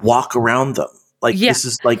just walk around them. Like, This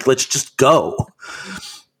is like, let's just go.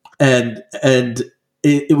 And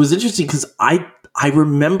it was interesting because I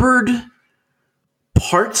remembered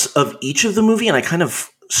parts of each of the movie, and I kind of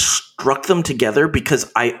struck them together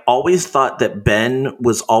because I always thought that Ben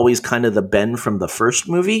was always kind of the Ben from the first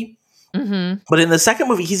movie. Mm-hmm. But in the second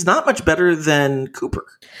movie, he's not much better than Cooper.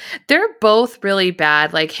 They're both really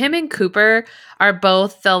bad. Like, him and Cooper are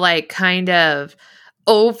both the like kind of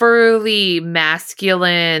overly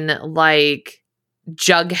masculine, like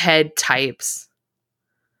Jughead types.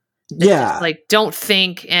 Yeah. Just, like, don't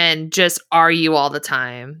think and just argue all the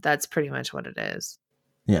time. That's pretty much what it is.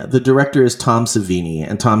 Yeah, the director is Tom Savini,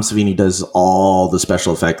 and Tom Savini does all the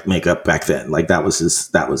special effect makeup back then. Like, that was his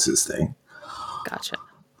thing. Gotcha.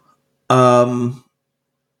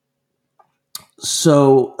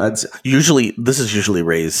 So this is usually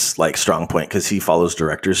Ray's like strong point because he follows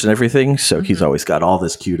directors and everything. So he's always got all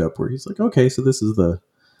this queued up where he's like, okay, so this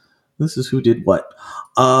is who did what.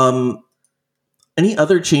 Any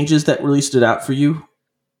other changes that really stood out for you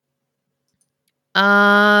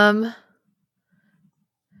The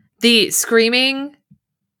screaming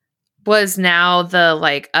was now the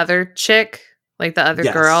like other chick, like the other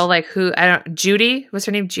Yes. girl, like who I don't. Judy, was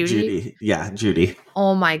her name Judy? Yeah, Judy.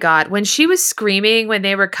 Oh my god, when she was screaming when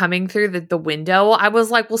they were coming through the window, I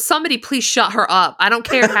was like, "Will somebody please shut her up? I don't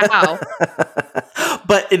care how."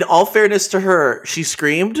 But in all fairness to her, she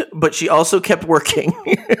screamed, but she also kept working.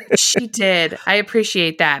 She did. I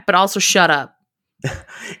appreciate that, but also shut up.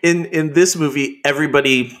 In this movie,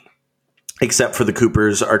 everybody except for the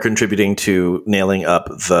Coopers are contributing to nailing up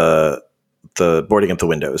the boarding up the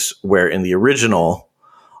windows. Where in the original,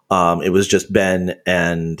 it was just Ben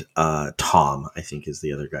and Tom, I think is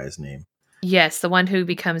the other guy's name. Yes, the one who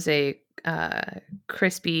becomes a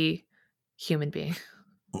crispy human being.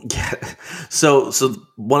 Yeah. So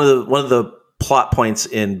one of the plot points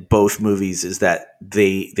in both movies is that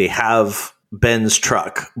they have Ben's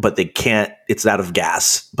truck, but they can't. It's out of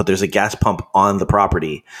gas, but there's a gas pump on the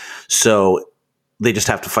property, so they just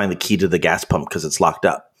have to find the key to the gas pump because it's locked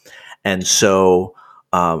up. And so,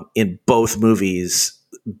 in both movies,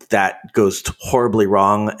 that goes horribly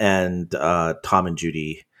wrong, and Tom and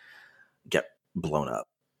Judy get blown up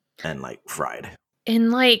and like fried.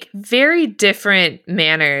 In like very different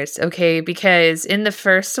manners, okay? Because in the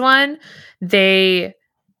first one, they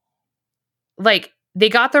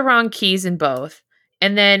got the wrong keys in both.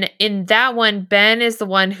 And then in that one, Ben is the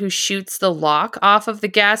one who shoots the lock off of the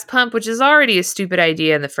gas pump, which is already a stupid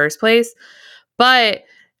idea in the first place. But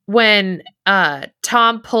when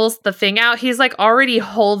Tom pulls the thing out, he's like already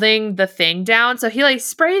holding the thing down. So he like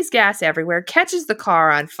sprays gas everywhere, catches the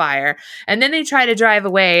car on fire, and then they try to drive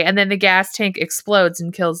away, and then the gas tank explodes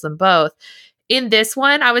and kills them both. In this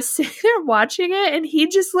one, I was sitting there watching it, and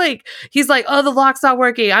he's like, oh, the lock's not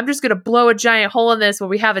working. I'm just going to blow a giant hole in this where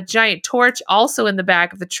we have a giant torch also in the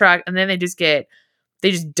back of the truck. And then they just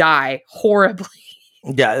die horribly.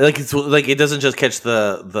 Yeah, like it's like it doesn't just catch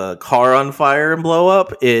the car on fire and blow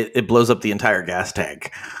up; it blows up the entire gas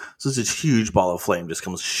tank. So it's this huge ball of flame just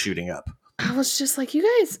comes shooting up. I was just like, you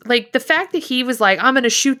guys, like the fact that he was like, I'm going to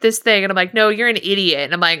shoot this thing, and I'm like, no, you're an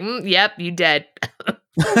idiot, and I'm like, yep, you dead.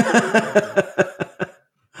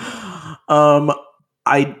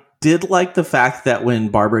 I did like the fact that when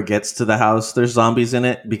Barbara gets to the house, there's zombies in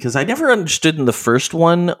it, because I never understood in the first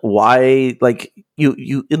one why, like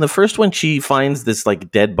you in the first one, she finds this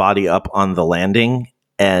like dead body up on the landing,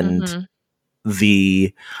 and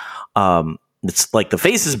the it's like the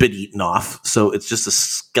face has been eaten off, so it's just a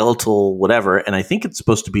skeletal whatever, and I think it's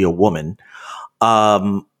supposed to be a woman.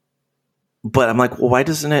 But I'm like, well, why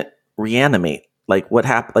doesn't it reanimate? Like, what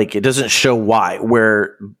happened? Like, it doesn't show why.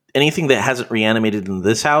 Where anything that hasn't reanimated in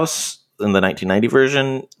this house in the 1990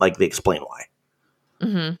 version, like they explain why.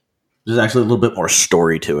 Mm-hmm. There's actually a little bit more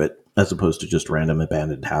story to it as opposed to just random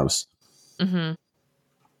abandoned house. Mm-hmm.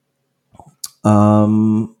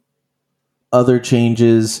 Other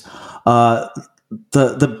changes.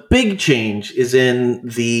 The big change is in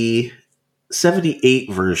the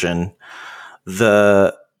 78 version.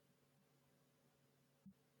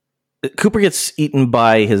 Cooper gets eaten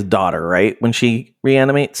by his daughter, right? When she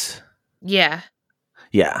reanimates? Yeah.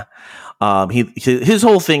 Yeah. His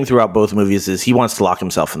whole thing throughout both movies is he wants to lock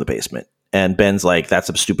himself in the basement. And Ben's like, that's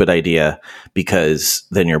a stupid idea because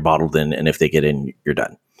then you're bottled in, and if they get in, you're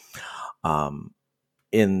done.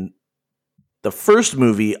 In the first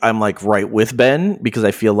movie, I'm like right with Ben because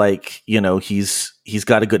I feel like, he's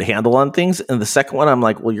got a good handle on things. And the second one, I'm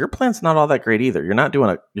like, well, your plan's not all that great either. You're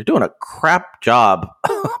doing a crap job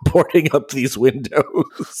boarding up these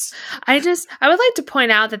windows. I would like to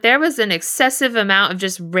point out that there was an excessive amount of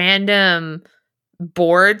just random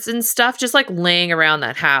boards and stuff just like laying around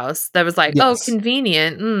that house that was like, yes. Oh,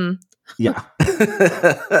 convenient. Yeah.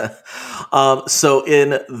 So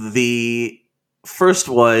in the first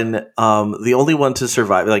one, the only one to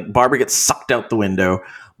survive, like Barbara gets sucked out the window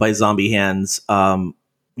by zombie hands,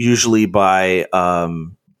 usually by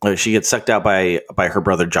she gets sucked out by her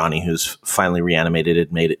brother Johnny, who's finally reanimated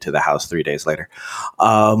and made it to the house 3 days later.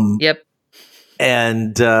 Yep.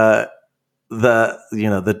 And the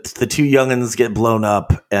two youngins get blown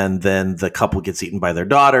up, and then the couple gets eaten by their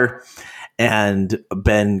daughter, and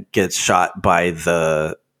Ben gets shot by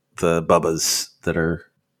the bubbas that are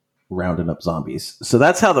rounding up zombies. So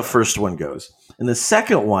that's how the first one goes. In the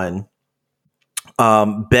second one,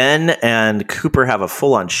 Ben and Cooper have a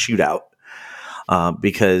full-on shootout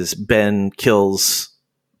because Ben kills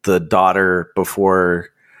the daughter before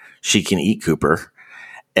she can eat Cooper,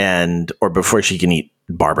 or before she can eat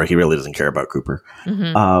Barbara. He really doesn't care about Cooper.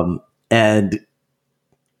 Mm-hmm. And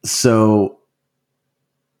so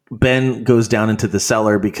Ben goes down into the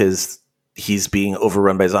cellar because he's being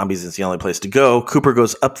overrun by zombies. It's the only place to go. Cooper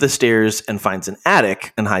goes up the stairs and finds an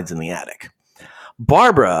attic and hides in the attic.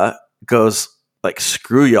 Barbara goes like,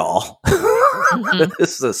 screw y'all.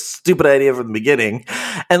 This is a stupid idea from the beginning,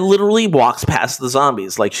 and literally walks past the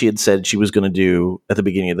zombies like she had said she was going to do at the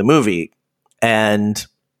beginning of the movie. And,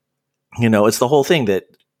 you know, it's the whole thing that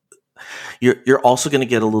you're also going to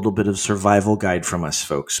get a little bit of survival guide from us,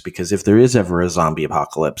 folks, because if there is ever a zombie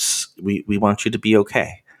apocalypse, we want you to be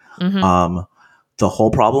okay. The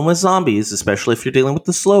whole problem with zombies, especially if you're dealing with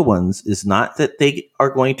the slow ones, is not that they are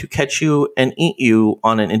going to catch you and eat you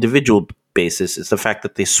on an individual basis. It's the fact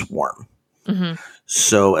that they swarm.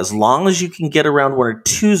 So as long as you can get around 1 or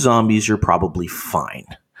 2 zombies, you're probably fine.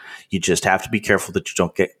 You just have to be careful that you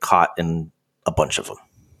don't get caught in a bunch of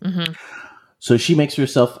them. So she makes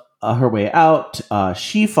herself her way out.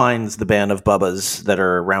 She finds the band of Bubbas that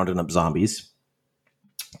are rounding up zombies.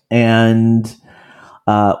 And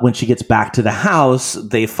when she gets back to the house,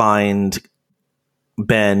 they find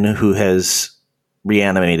Ben, who has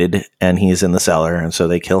reanimated, and he's in the cellar, and so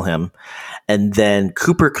they kill him. And then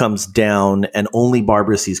Cooper comes down, and only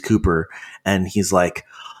Barbara sees Cooper, and he's like,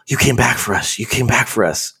 you came back for us. You came back for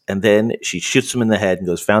us. And then she shoots him in the head and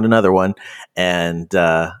goes, found another one. And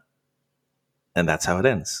that's how it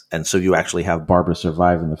ends. And so you actually have Barbara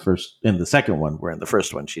survive in the second one, where in the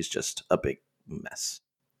first one, she's just a big mess.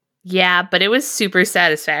 Yeah, but it was super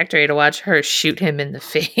satisfactory to watch her shoot him in the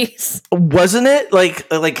face. Wasn't it?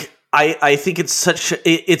 I think it's such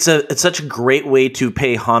a great way to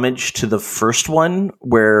pay homage to the first one,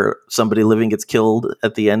 where somebody living gets killed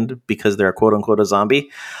at the end because they're quote unquote a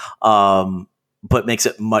zombie, but makes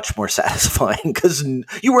it much more satisfying because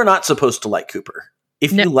you were not supposed to like Cooper.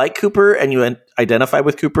 If you like Cooper and you identify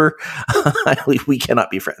with Cooper, we cannot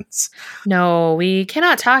be friends. No, we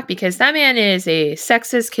cannot talk because that man is a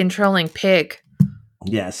sexist, controlling pig.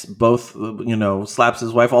 Yes, both, slaps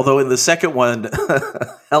his wife. Although in the second one,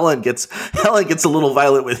 Helen gets a little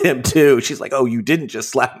violent with him too. She's like, "Oh, you didn't just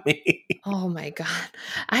slap me." Oh my God.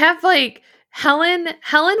 I have Helen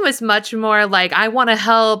was much more like, I want to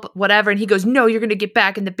help, whatever. And he goes, no, you're going to get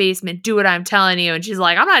back in the basement. Do what I'm telling you. And she's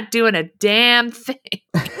like, I'm not doing a damn thing.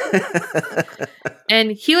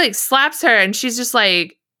 And he slaps her and she's just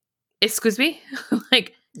like, excuse me?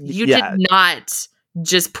 You did not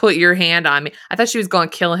just put your hand on me. I thought she was going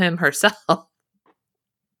to kill him herself.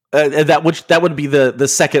 That would be the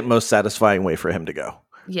second most satisfying way for him to go.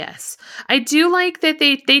 Yes. I do like that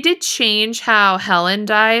they did change how Helen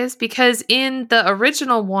dies, because in the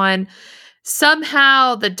original one,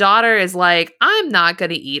 somehow the daughter is like, I'm not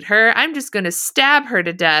going to eat her. I'm just going to stab her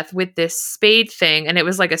to death with this spade thing. And it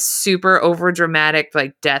was like a super over dramatic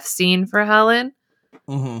death scene for Helen.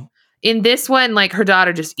 Mm-hmm. In this one, her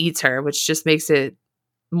daughter just eats her, which just makes it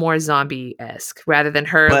more zombie-esque rather than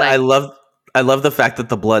her. But I love the fact that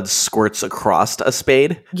the blood squirts across a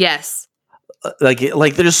spade. Yes.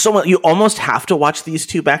 There's so much, you almost have to watch these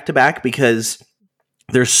two back to back because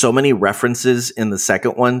there's so many references in the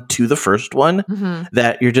second one to the first one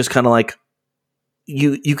that you're just kind of like,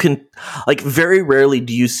 you can, very rarely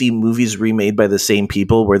do you see movies remade by the same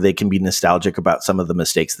people where they can be nostalgic about some of the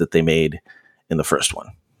mistakes that they made in the first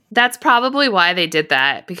one. That's probably why they did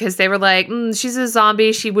that, because they were like, she's a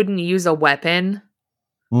zombie. She wouldn't use a weapon.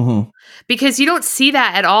 Mm-hmm. Because you don't see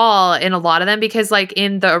that at all in a lot of them, because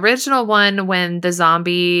in the original one, when the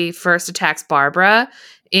zombie first attacks Barbara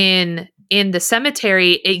in the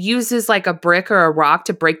cemetery, it uses a brick or a rock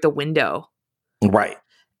to break the window. Right.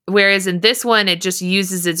 Whereas in this one, it just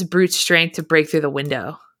uses its brute strength to break through the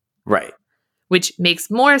window. Right. Which makes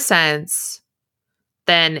more sense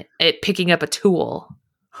than it picking up a tool.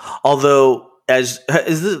 Although,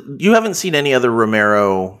 you haven't seen any other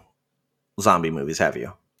Romero zombie movies, have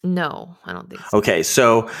you? No, I don't think so. Okay,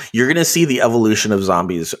 so you're going to see the evolution of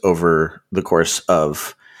zombies over the course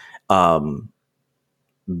of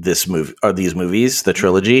this movie or these movies, the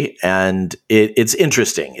trilogy, and it's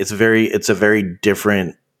interesting. It's a very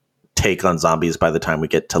different take on zombies by the time we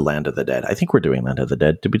get to Land of the Dead. I think we're doing Land of the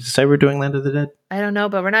Dead. Did we decide we're doing Land of the Dead? I don't know,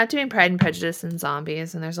 but we're not doing Pride and Prejudice and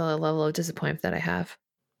zombies, and there's a level of disappointment that I have.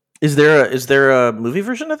 Is there a movie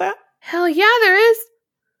version of that? Hell yeah, there is.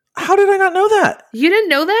 How did I not know that? You didn't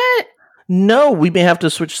know that? No, we may have to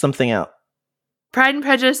switch something out. Pride and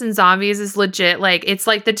Prejudice and Zombies is legit. It's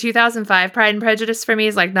the 2005 Pride and Prejudice for me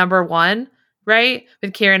is number one, right?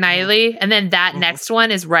 With Keira Knightley. And then that next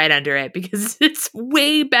one is right under it because it's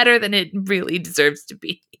way better than it really deserves to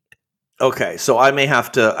be. Okay, so I may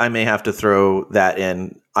have to throw that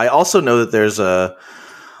in. I also know that there's at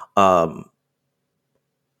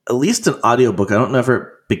least an audiobook. I don't know if it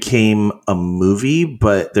became a movie,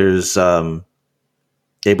 but there's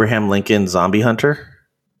Abraham Lincoln Zombie Hunter?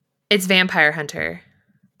 It's Vampire Hunter.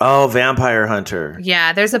 Oh, Vampire Hunter.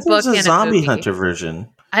 Yeah, there's a There's book a and Zombie a movie. Hunter version.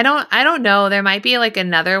 I don't know. There might be like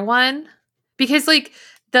another one because like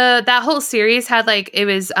that whole series had like it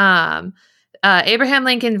was Abraham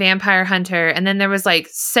Lincoln Vampire Hunter, and then there was like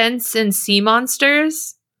Sense and Sea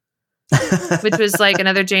Monsters, which was like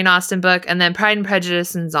another Jane Austen book, and then Pride and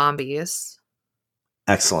Prejudice and Zombies.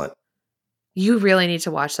 Excellent. You really need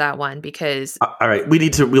to watch that one because All right,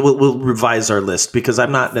 we'll revise our list because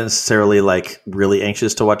I'm not necessarily like really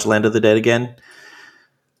anxious to watch Land of the Dead again.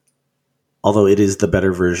 Although it is the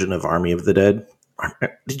better version of Army of the Dead.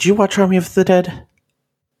 Did you watch Army of the Dead?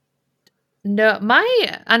 no,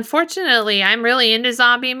 unfortunately, I'm really into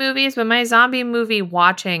zombie movies, but my zombie movie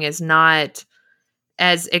watching is not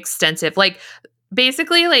as extensive. Like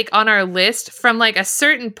basically like on our list from like a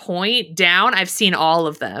certain point down, I've seen all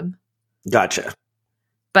of them. Gotcha.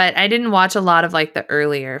 But I didn't watch a lot of like the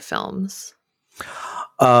earlier films.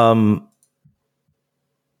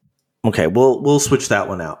 Okay, we'll switch that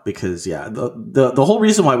one out because the whole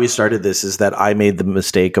reason why we started this is that I made the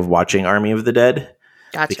mistake of watching Army of the Dead.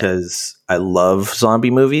 Gotcha. Because I love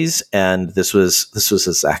zombie movies, and this was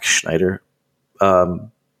a Zack Schneider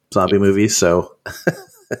zombie movie. So,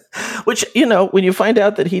 which when you find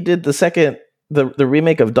out that he did the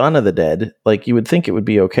remake of Dawn of the Dead, like you would think it would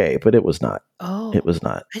be okay, but it was not. Oh, it was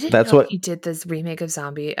not. I didn't That's know what he did this remake of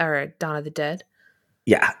Zombie or Dawn of the Dead.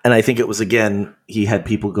 Yeah, and I think it was again he had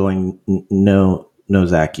people going, no,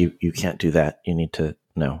 Zach, you can't do that. You need to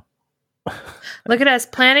know. Look at us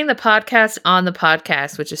planning the podcast on the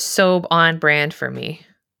podcast, which is so on brand for me.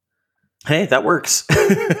 Hey, that works.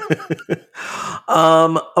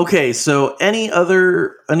 Okay, so any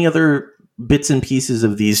other bits and pieces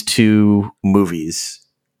of these two movies?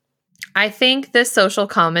 I think the social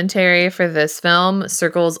commentary for this film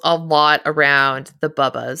circles a lot around the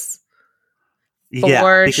Bubbas.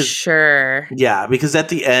 For sure. Yeah, because at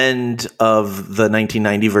the end of the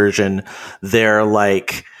 1990 version, they're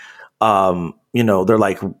like they're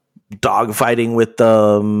like dogfighting with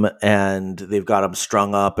them, and they've got them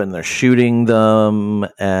strung up, and they're shooting them,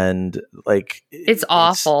 and like it's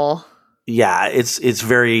awful. It's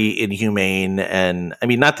very inhumane, and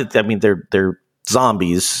they're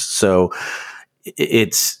zombies, so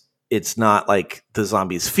it's not like the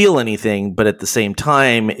zombies feel anything, but at the same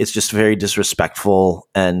time, it's just very disrespectful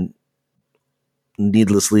and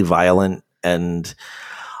needlessly violent, and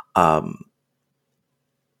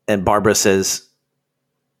Barbara says,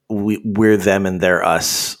 we're them and they're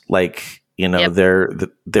us. Like, yep.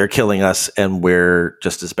 They're killing us and we're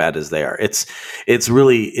just as bad as they are. It's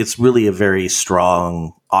really a very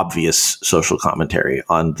strong, obvious social commentary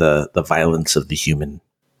on the violence of the human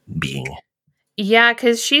being. Yeah,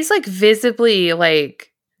 because she's like visibly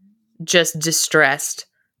like just distressed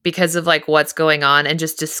because of like what's going on and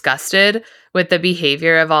just disgusted with the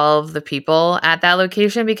behavior of all of the people at that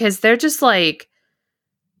location because they're just like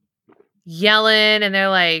yelling and they're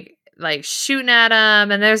like shooting at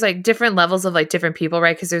them, and there's like different levels of like different people,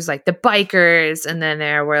 right? Because there's like the bikers, and then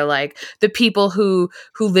there were like the people who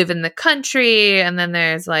live in the country, and then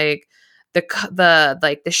there's like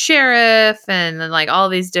the sheriff, and then like all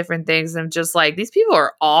these different things. And I'm just like, these people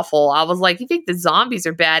are awful. I was like, you think the zombies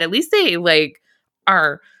are bad? At least they like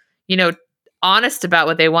are honest about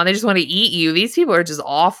what they want. They just want to eat you. These people are just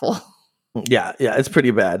awful. Yeah, it's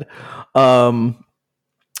pretty bad.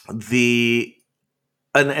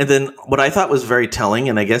 And then what I thought was very telling,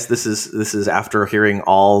 and I guess this is after hearing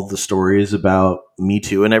all the stories about Me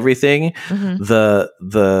Too and everything, Mm-hmm. the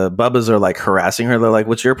Bubbas are like harassing her. They're like,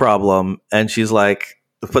 "What's your problem?" And she's like,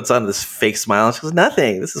 puts on this fake smile. And she goes,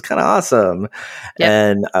 "Nothing. This is kind of awesome." Yep.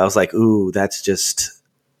 And I was like, "Ooh, that's just."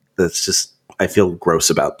 I feel gross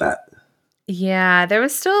about that. Yeah, there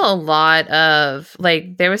was still a lot of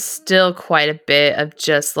like, there was still quite a bit of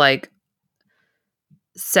just like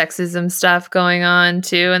sexism stuff going on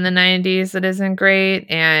too in the 90s that isn't great,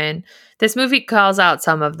 and this movie calls out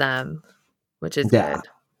some of them, which is good.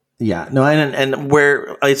 Yeah, no, and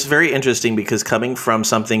where it's very interesting because coming from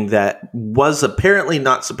something that was apparently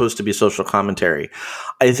not supposed to be social commentary,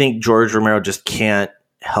 I think George Romero just can't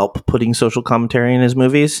help putting social commentary in his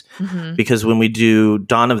movies. Mm-hmm. Because when we do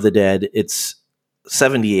Dawn of the Dead, it's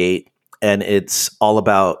 78 and it's all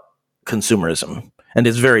about consumerism. And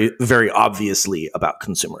it's very, very obviously about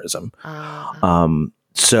consumerism.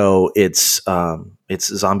 So it's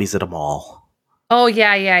zombies at a mall. Oh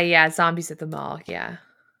yeah. Zombies at the mall. Yeah.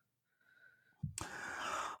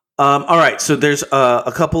 All right. So there's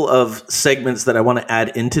a couple of segments that I want to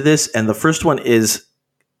add into this, and the first one is,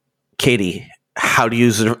 Katie, how do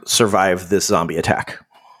you survive this zombie attack?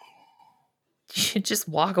 You should just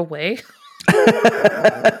walk away.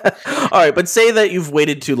 All right, but say that you've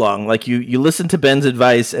waited too long. Like you listened to Ben's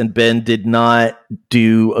advice, and Ben did not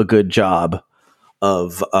do a good job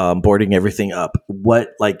of boarding everything up.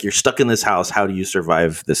 What, like, you're stuck in this house. How do you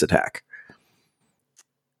survive this attack?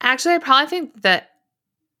 Actually, I probably think the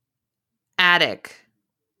attic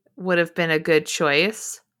would have been a good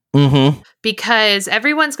choice. Mm-hmm. Because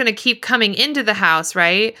everyone's going to keep coming into the house,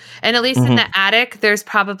 right? And at least in the attic, there's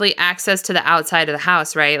probably access to the outside of the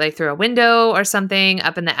house, right? Like through a window or something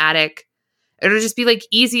up in the attic. It'll just be like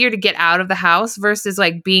easier to get out of the house versus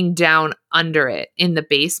like being down under it in the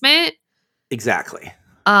basement. Exactly.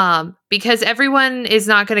 Because everyone is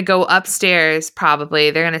not going to go upstairs,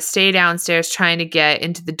 probably. They're going to stay downstairs trying to get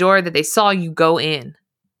into the door that they saw you go in.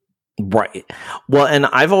 Right. Well, and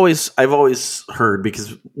I've always heard,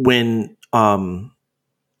 because when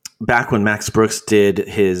back when Max Brooks did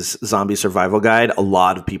his zombie survival guide, a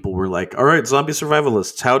lot of people were like, "All right, zombie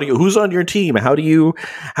survivalists, who's on your team? How do you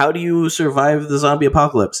survive the zombie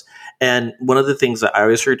apocalypse?" And one of the things that I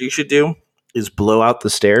always heard you should do is blow out the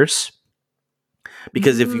stairs.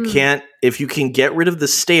 Because if you can get rid of the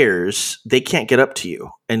stairs, they can't get up to you.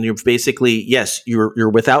 And you're basically, yes, you're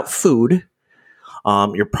without food.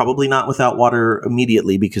 You're probably not without water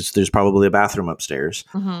immediately, because there's probably a bathroom upstairs.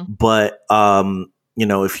 Mm-hmm. But,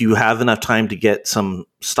 if you have enough time to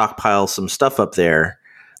stockpile some stuff up there,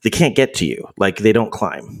 they can't get to you. Like, they don't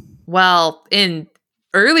climb. Well, in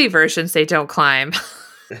early versions, they don't climb.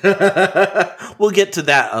 We'll get to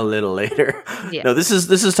that a little later. Yeah. No, this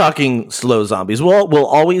is talking slow zombies. We'll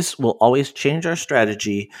always change our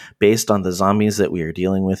strategy based on the zombies that we are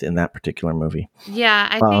dealing with in that particular movie. Yeah,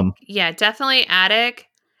 I think definitely attic.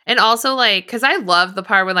 And also, like, because I love the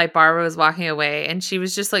part when, like, Barbara was walking away and she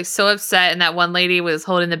was just, like, so upset, and that one lady was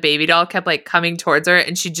holding the baby doll kept, like, coming towards her,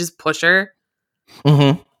 and she'd just push her.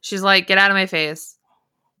 Mm-hmm. She's like, "Get out of my face.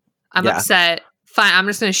 I'm upset. Fine, I'm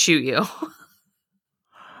just going to shoot you."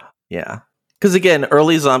 Yeah. Because, again,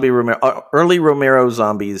 early Romero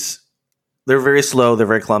zombies, they're very slow. They're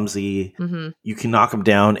very clumsy. Mm-hmm. You can knock them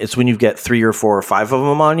down. It's when you get 3 or 4 or 5 of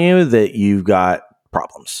them on you that you've got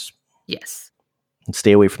problems. Yes. And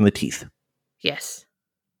stay away from the teeth. Yes.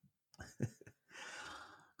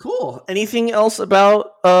 Cool. Anything else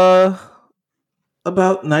about Night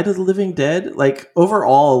of the Living Dead? Like,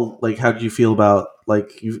 overall, like, how did you feel about,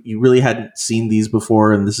 like, you really hadn't seen these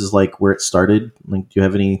before, and this is like where it started? Like, do you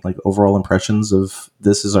have any, like, overall impressions of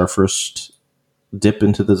this is our first dip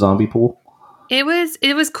into the zombie pool? It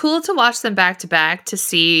was cool to watch them back to back, to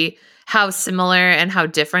see how similar and how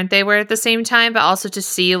different they were at the same time, but also to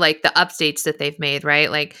see, like, the updates that they've made,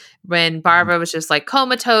 right? Like, when Barbara was just, like,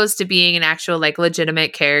 comatose to being an actual, like,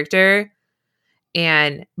 legitimate character,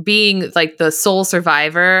 and being, like, the sole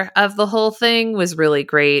survivor of the whole thing was really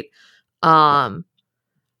great.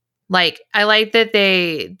 Like, I like that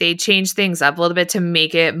they changed things up a little bit to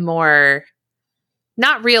make it more,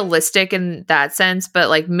 not realistic in that sense, but,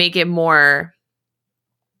 like, make it more,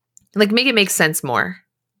 like, make it make sense more.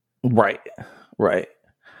 Right.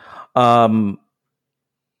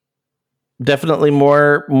 Definitely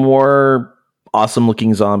more awesome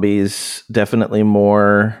looking zombies. Definitely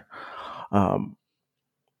more,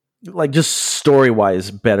 like, just story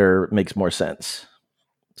wise better, makes more sense.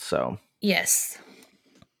 So Yes.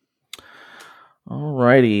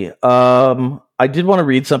 alrighty. I did want to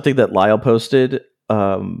read something that Lyle posted.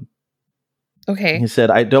 Okay. He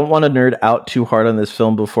said, "I don't want to nerd out too hard on this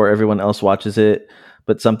film before everyone else watches it,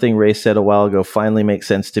 but something Ray said a while ago finally makes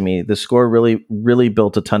sense to me. The score really, really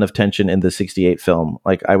built a ton of tension in the 68 film.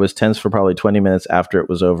 Like, I was tense for probably 20 minutes after it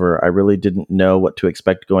was over. I really didn't know what to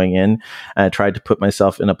expect going in, and I tried to put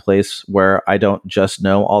myself in a place where I don't just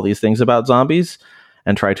know all these things about zombies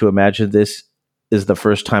and try to imagine this is the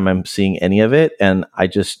first time I'm seeing any of it, and I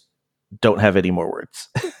just don't have any more words."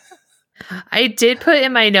 I did put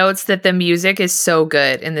in my notes that the music is so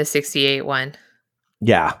good in the 68 one.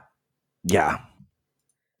 Yeah.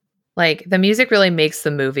 Like, the music really makes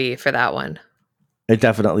the movie for that one. It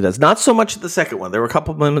definitely does. Not so much the second one. There were a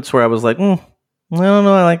couple moments where I was like, I don't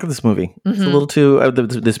know, I like this movie. It's a little too,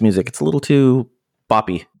 this music, it's a little too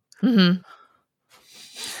boppy. Mm-hmm.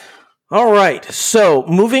 All right. So,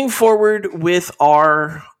 moving forward with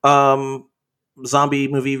our zombie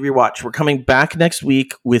movie rewatch, we're coming back next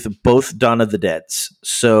week with both Dawn of the Deads.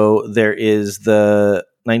 So, there is the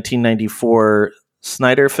 1994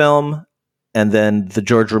 Snyder film, and then the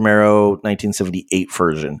George Romero 1978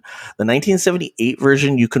 version. The 1978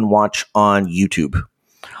 version you can watch on YouTube.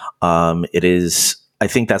 It is, I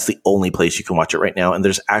think that's the only place you can watch it right now. And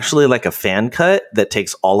there's actually, like, a fan cut that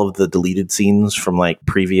takes all of the deleted scenes from, like,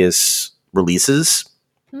 previous releases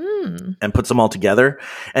and puts them all together.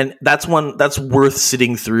 And that's one that's worth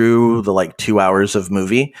sitting through the like 2 hours of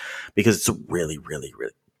movie because it's a really, really,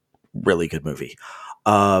 really, really good movie.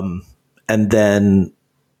 And then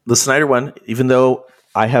the Snyder one, even though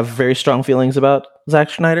I have very strong feelings about Zack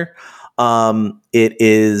Snyder, it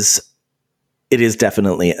is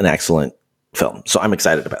definitely an excellent film. So I'm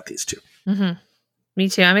excited about these two. Mm-hmm. Me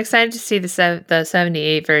too. I'm excited to see the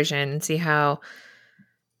 78 version and see how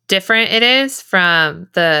different it is from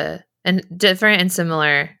different and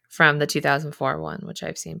similar from the 2004 one, which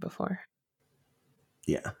I've seen before.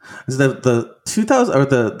 Yeah, the 2000 or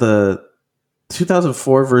the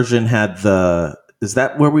 2004 version had is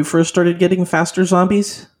that where we first started getting faster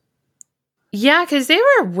zombies? Yeah, because they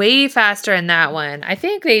were way faster in that one. I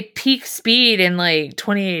think they peak speed in like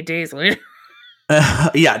 28 days later.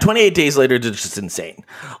 Yeah, 28 days later is just insane.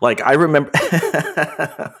 Like I remember,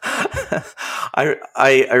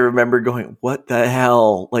 I remember going, "What the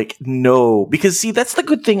hell?" Like, no, because see, that's the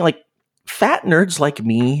good thing. Like, fat nerds like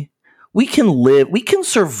me, we can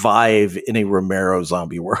survive in a Romero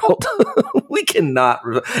zombie world. We cannot.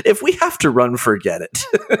 If we have to run, forget it.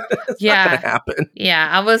 It's not gonna happen.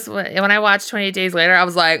 Yeah, when I watched 28 Days Later, I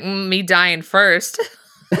was like, me dying first.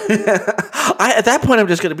 At that point, I'm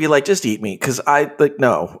just going to be like, just eat me because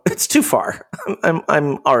no, it's too far.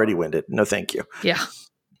 I'm already winded. No, thank you. Yeah,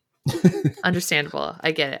 understandable.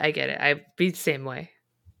 I get it. I'd be the same way.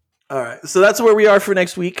 All right, so that's where we are for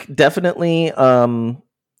next week. Definitely,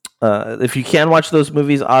 if you can watch those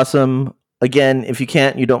movies, awesome. Again, if you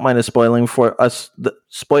can't, you don't mind us spoiling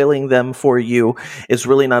them for you. It's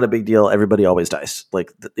really not a big deal. Everybody always dies.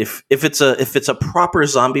 Like if it's a proper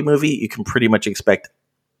zombie movie, you can pretty much expect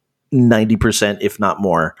 90%, if not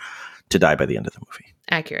more, to die by the end of the movie.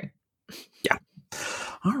 Accurate. Yeah.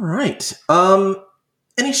 All right.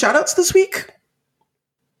 Any shout outs this week?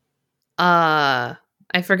 I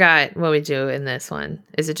forgot what we do in this one.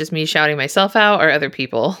 Is it just me shouting myself out or other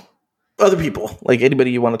people? Other people. Like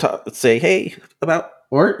anybody you want to say hey about,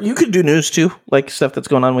 or you could do news too, like stuff that's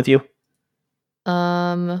going on with you.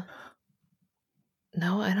 No,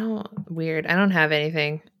 I don't. Weird. I don't have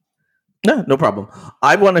anything. No problem.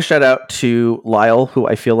 I want to shout out to Lyle, who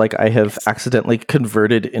I feel like I have accidentally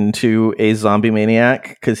converted into a zombie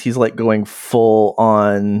maniac because he's like going full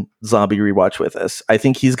on zombie rewatch with us. I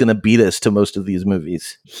think he's going to beat us to most of these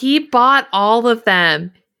movies. He bought all of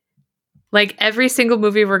them. Like every single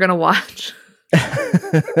movie we're going to watch.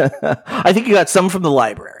 I think you got some from the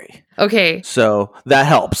library. Okay. So that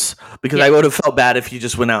helps because I would have felt bad if you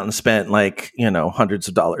just went out and spent like, hundreds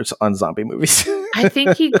of dollars on zombie movies. I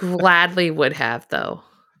think he gladly would have though.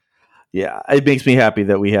 Yeah, it makes me happy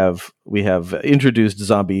that we have introduced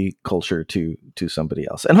zombie culture to somebody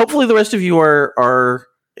else. And hopefully the rest of you are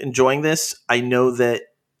enjoying this. I know that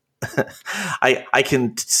I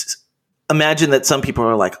can imagine that some people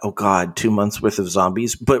are like, "Oh God, 2 months worth of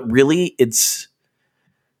zombies," but really,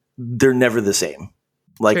 they're never the same.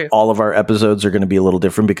 Like True. All of our episodes are going to be a little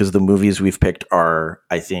different because the movies we've picked are,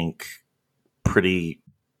 I think, pretty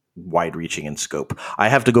wide-reaching in scope. I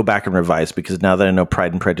have to go back and revise because now that I know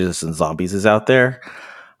Pride and Prejudice and Zombies is out there,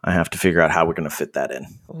 I have to figure out how we're going to fit that in.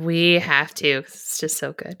 We have to. It's just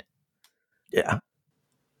so good. Yeah.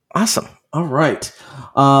 Awesome. All right.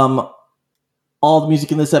 All the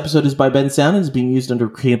music in this episode is by Bensound and is being used under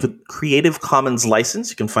Creative Commons license.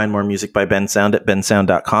 You can find more music by Bensound at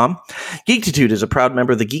bensound.com. Geektitude is a proud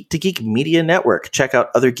member of the Geek to Geek Media Network. Check out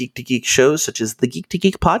other Geek to Geek shows such as the Geek to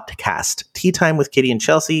Geek Podcast, Tea Time with Katie and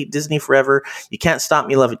Chelsea, Disney Forever, You Can't Stop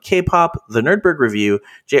Me Love It K-Pop, The Nerdberg Review,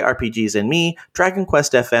 JRPGs and Me, Dragon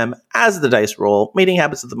Quest FM, As the Dice Roll, Mating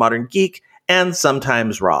Habits of the Modern Geek, and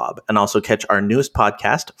Sometimes Rob. And also catch our newest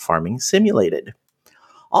podcast, Farming Simulated.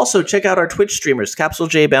 Also, check out our Twitch streamers, Capsule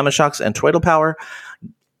J, Bama Shocks, and Twiddle Power,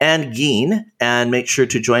 and Geen, and make sure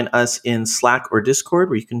to join us in Slack or Discord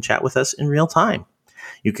where you can chat with us in real time.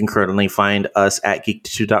 You can currently find us at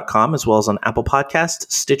geek22.com as well as on Apple Podcasts,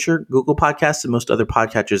 Stitcher, Google Podcasts, and most other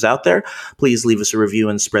podcatchers out there. Please leave us a review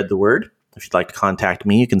and spread the word. If you'd like to contact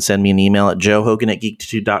me, you can send me an email at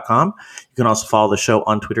joehogan@geektitude.com. You can also follow the show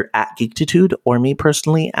on Twitter at Geektitude or me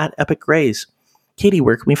personally at Epic Grays. Katie,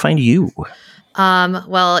 where can we find you?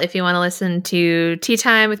 Well, if you want to listen to Tea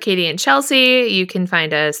Time with Katie and Chelsea, you can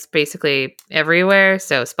find us basically everywhere.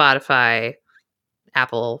 So Spotify,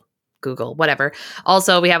 Apple, Google, whatever.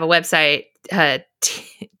 Also, we have a website,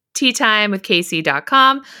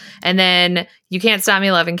 teatimewithkc.com. And then You Can't Stop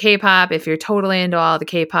Me Loving K-Pop if you're totally into all the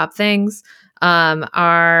K-pop things.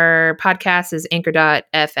 Our podcast is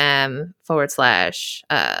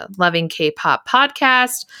anchor.fm/loving K-pop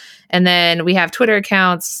podcast. And then we have Twitter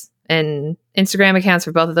accounts and Instagram accounts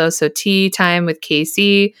for both of those. So Tea Time with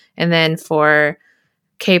KC. And then for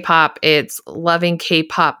K-pop, it's Loving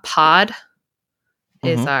K-pop Pod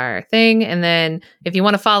is our thing. And then if you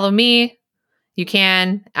want to follow me, you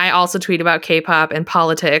can. I also tweet about K-pop and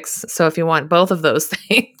politics. So if you want both of those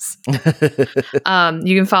things,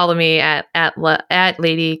 you can follow me at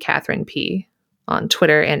Lady Catherine P on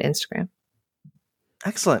Twitter and Instagram.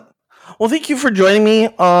 Excellent. Well, thank you for joining me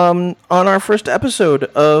on our first episode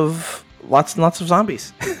of Lots and Lots of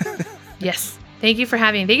Zombies. Yes. Thank you for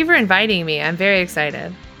having me. Thank you for inviting me. I'm very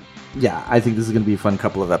excited. Yeah, I think this is going to be a fun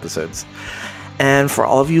couple of episodes. And for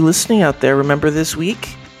all of you listening out there, remember this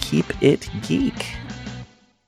week, keep it geek.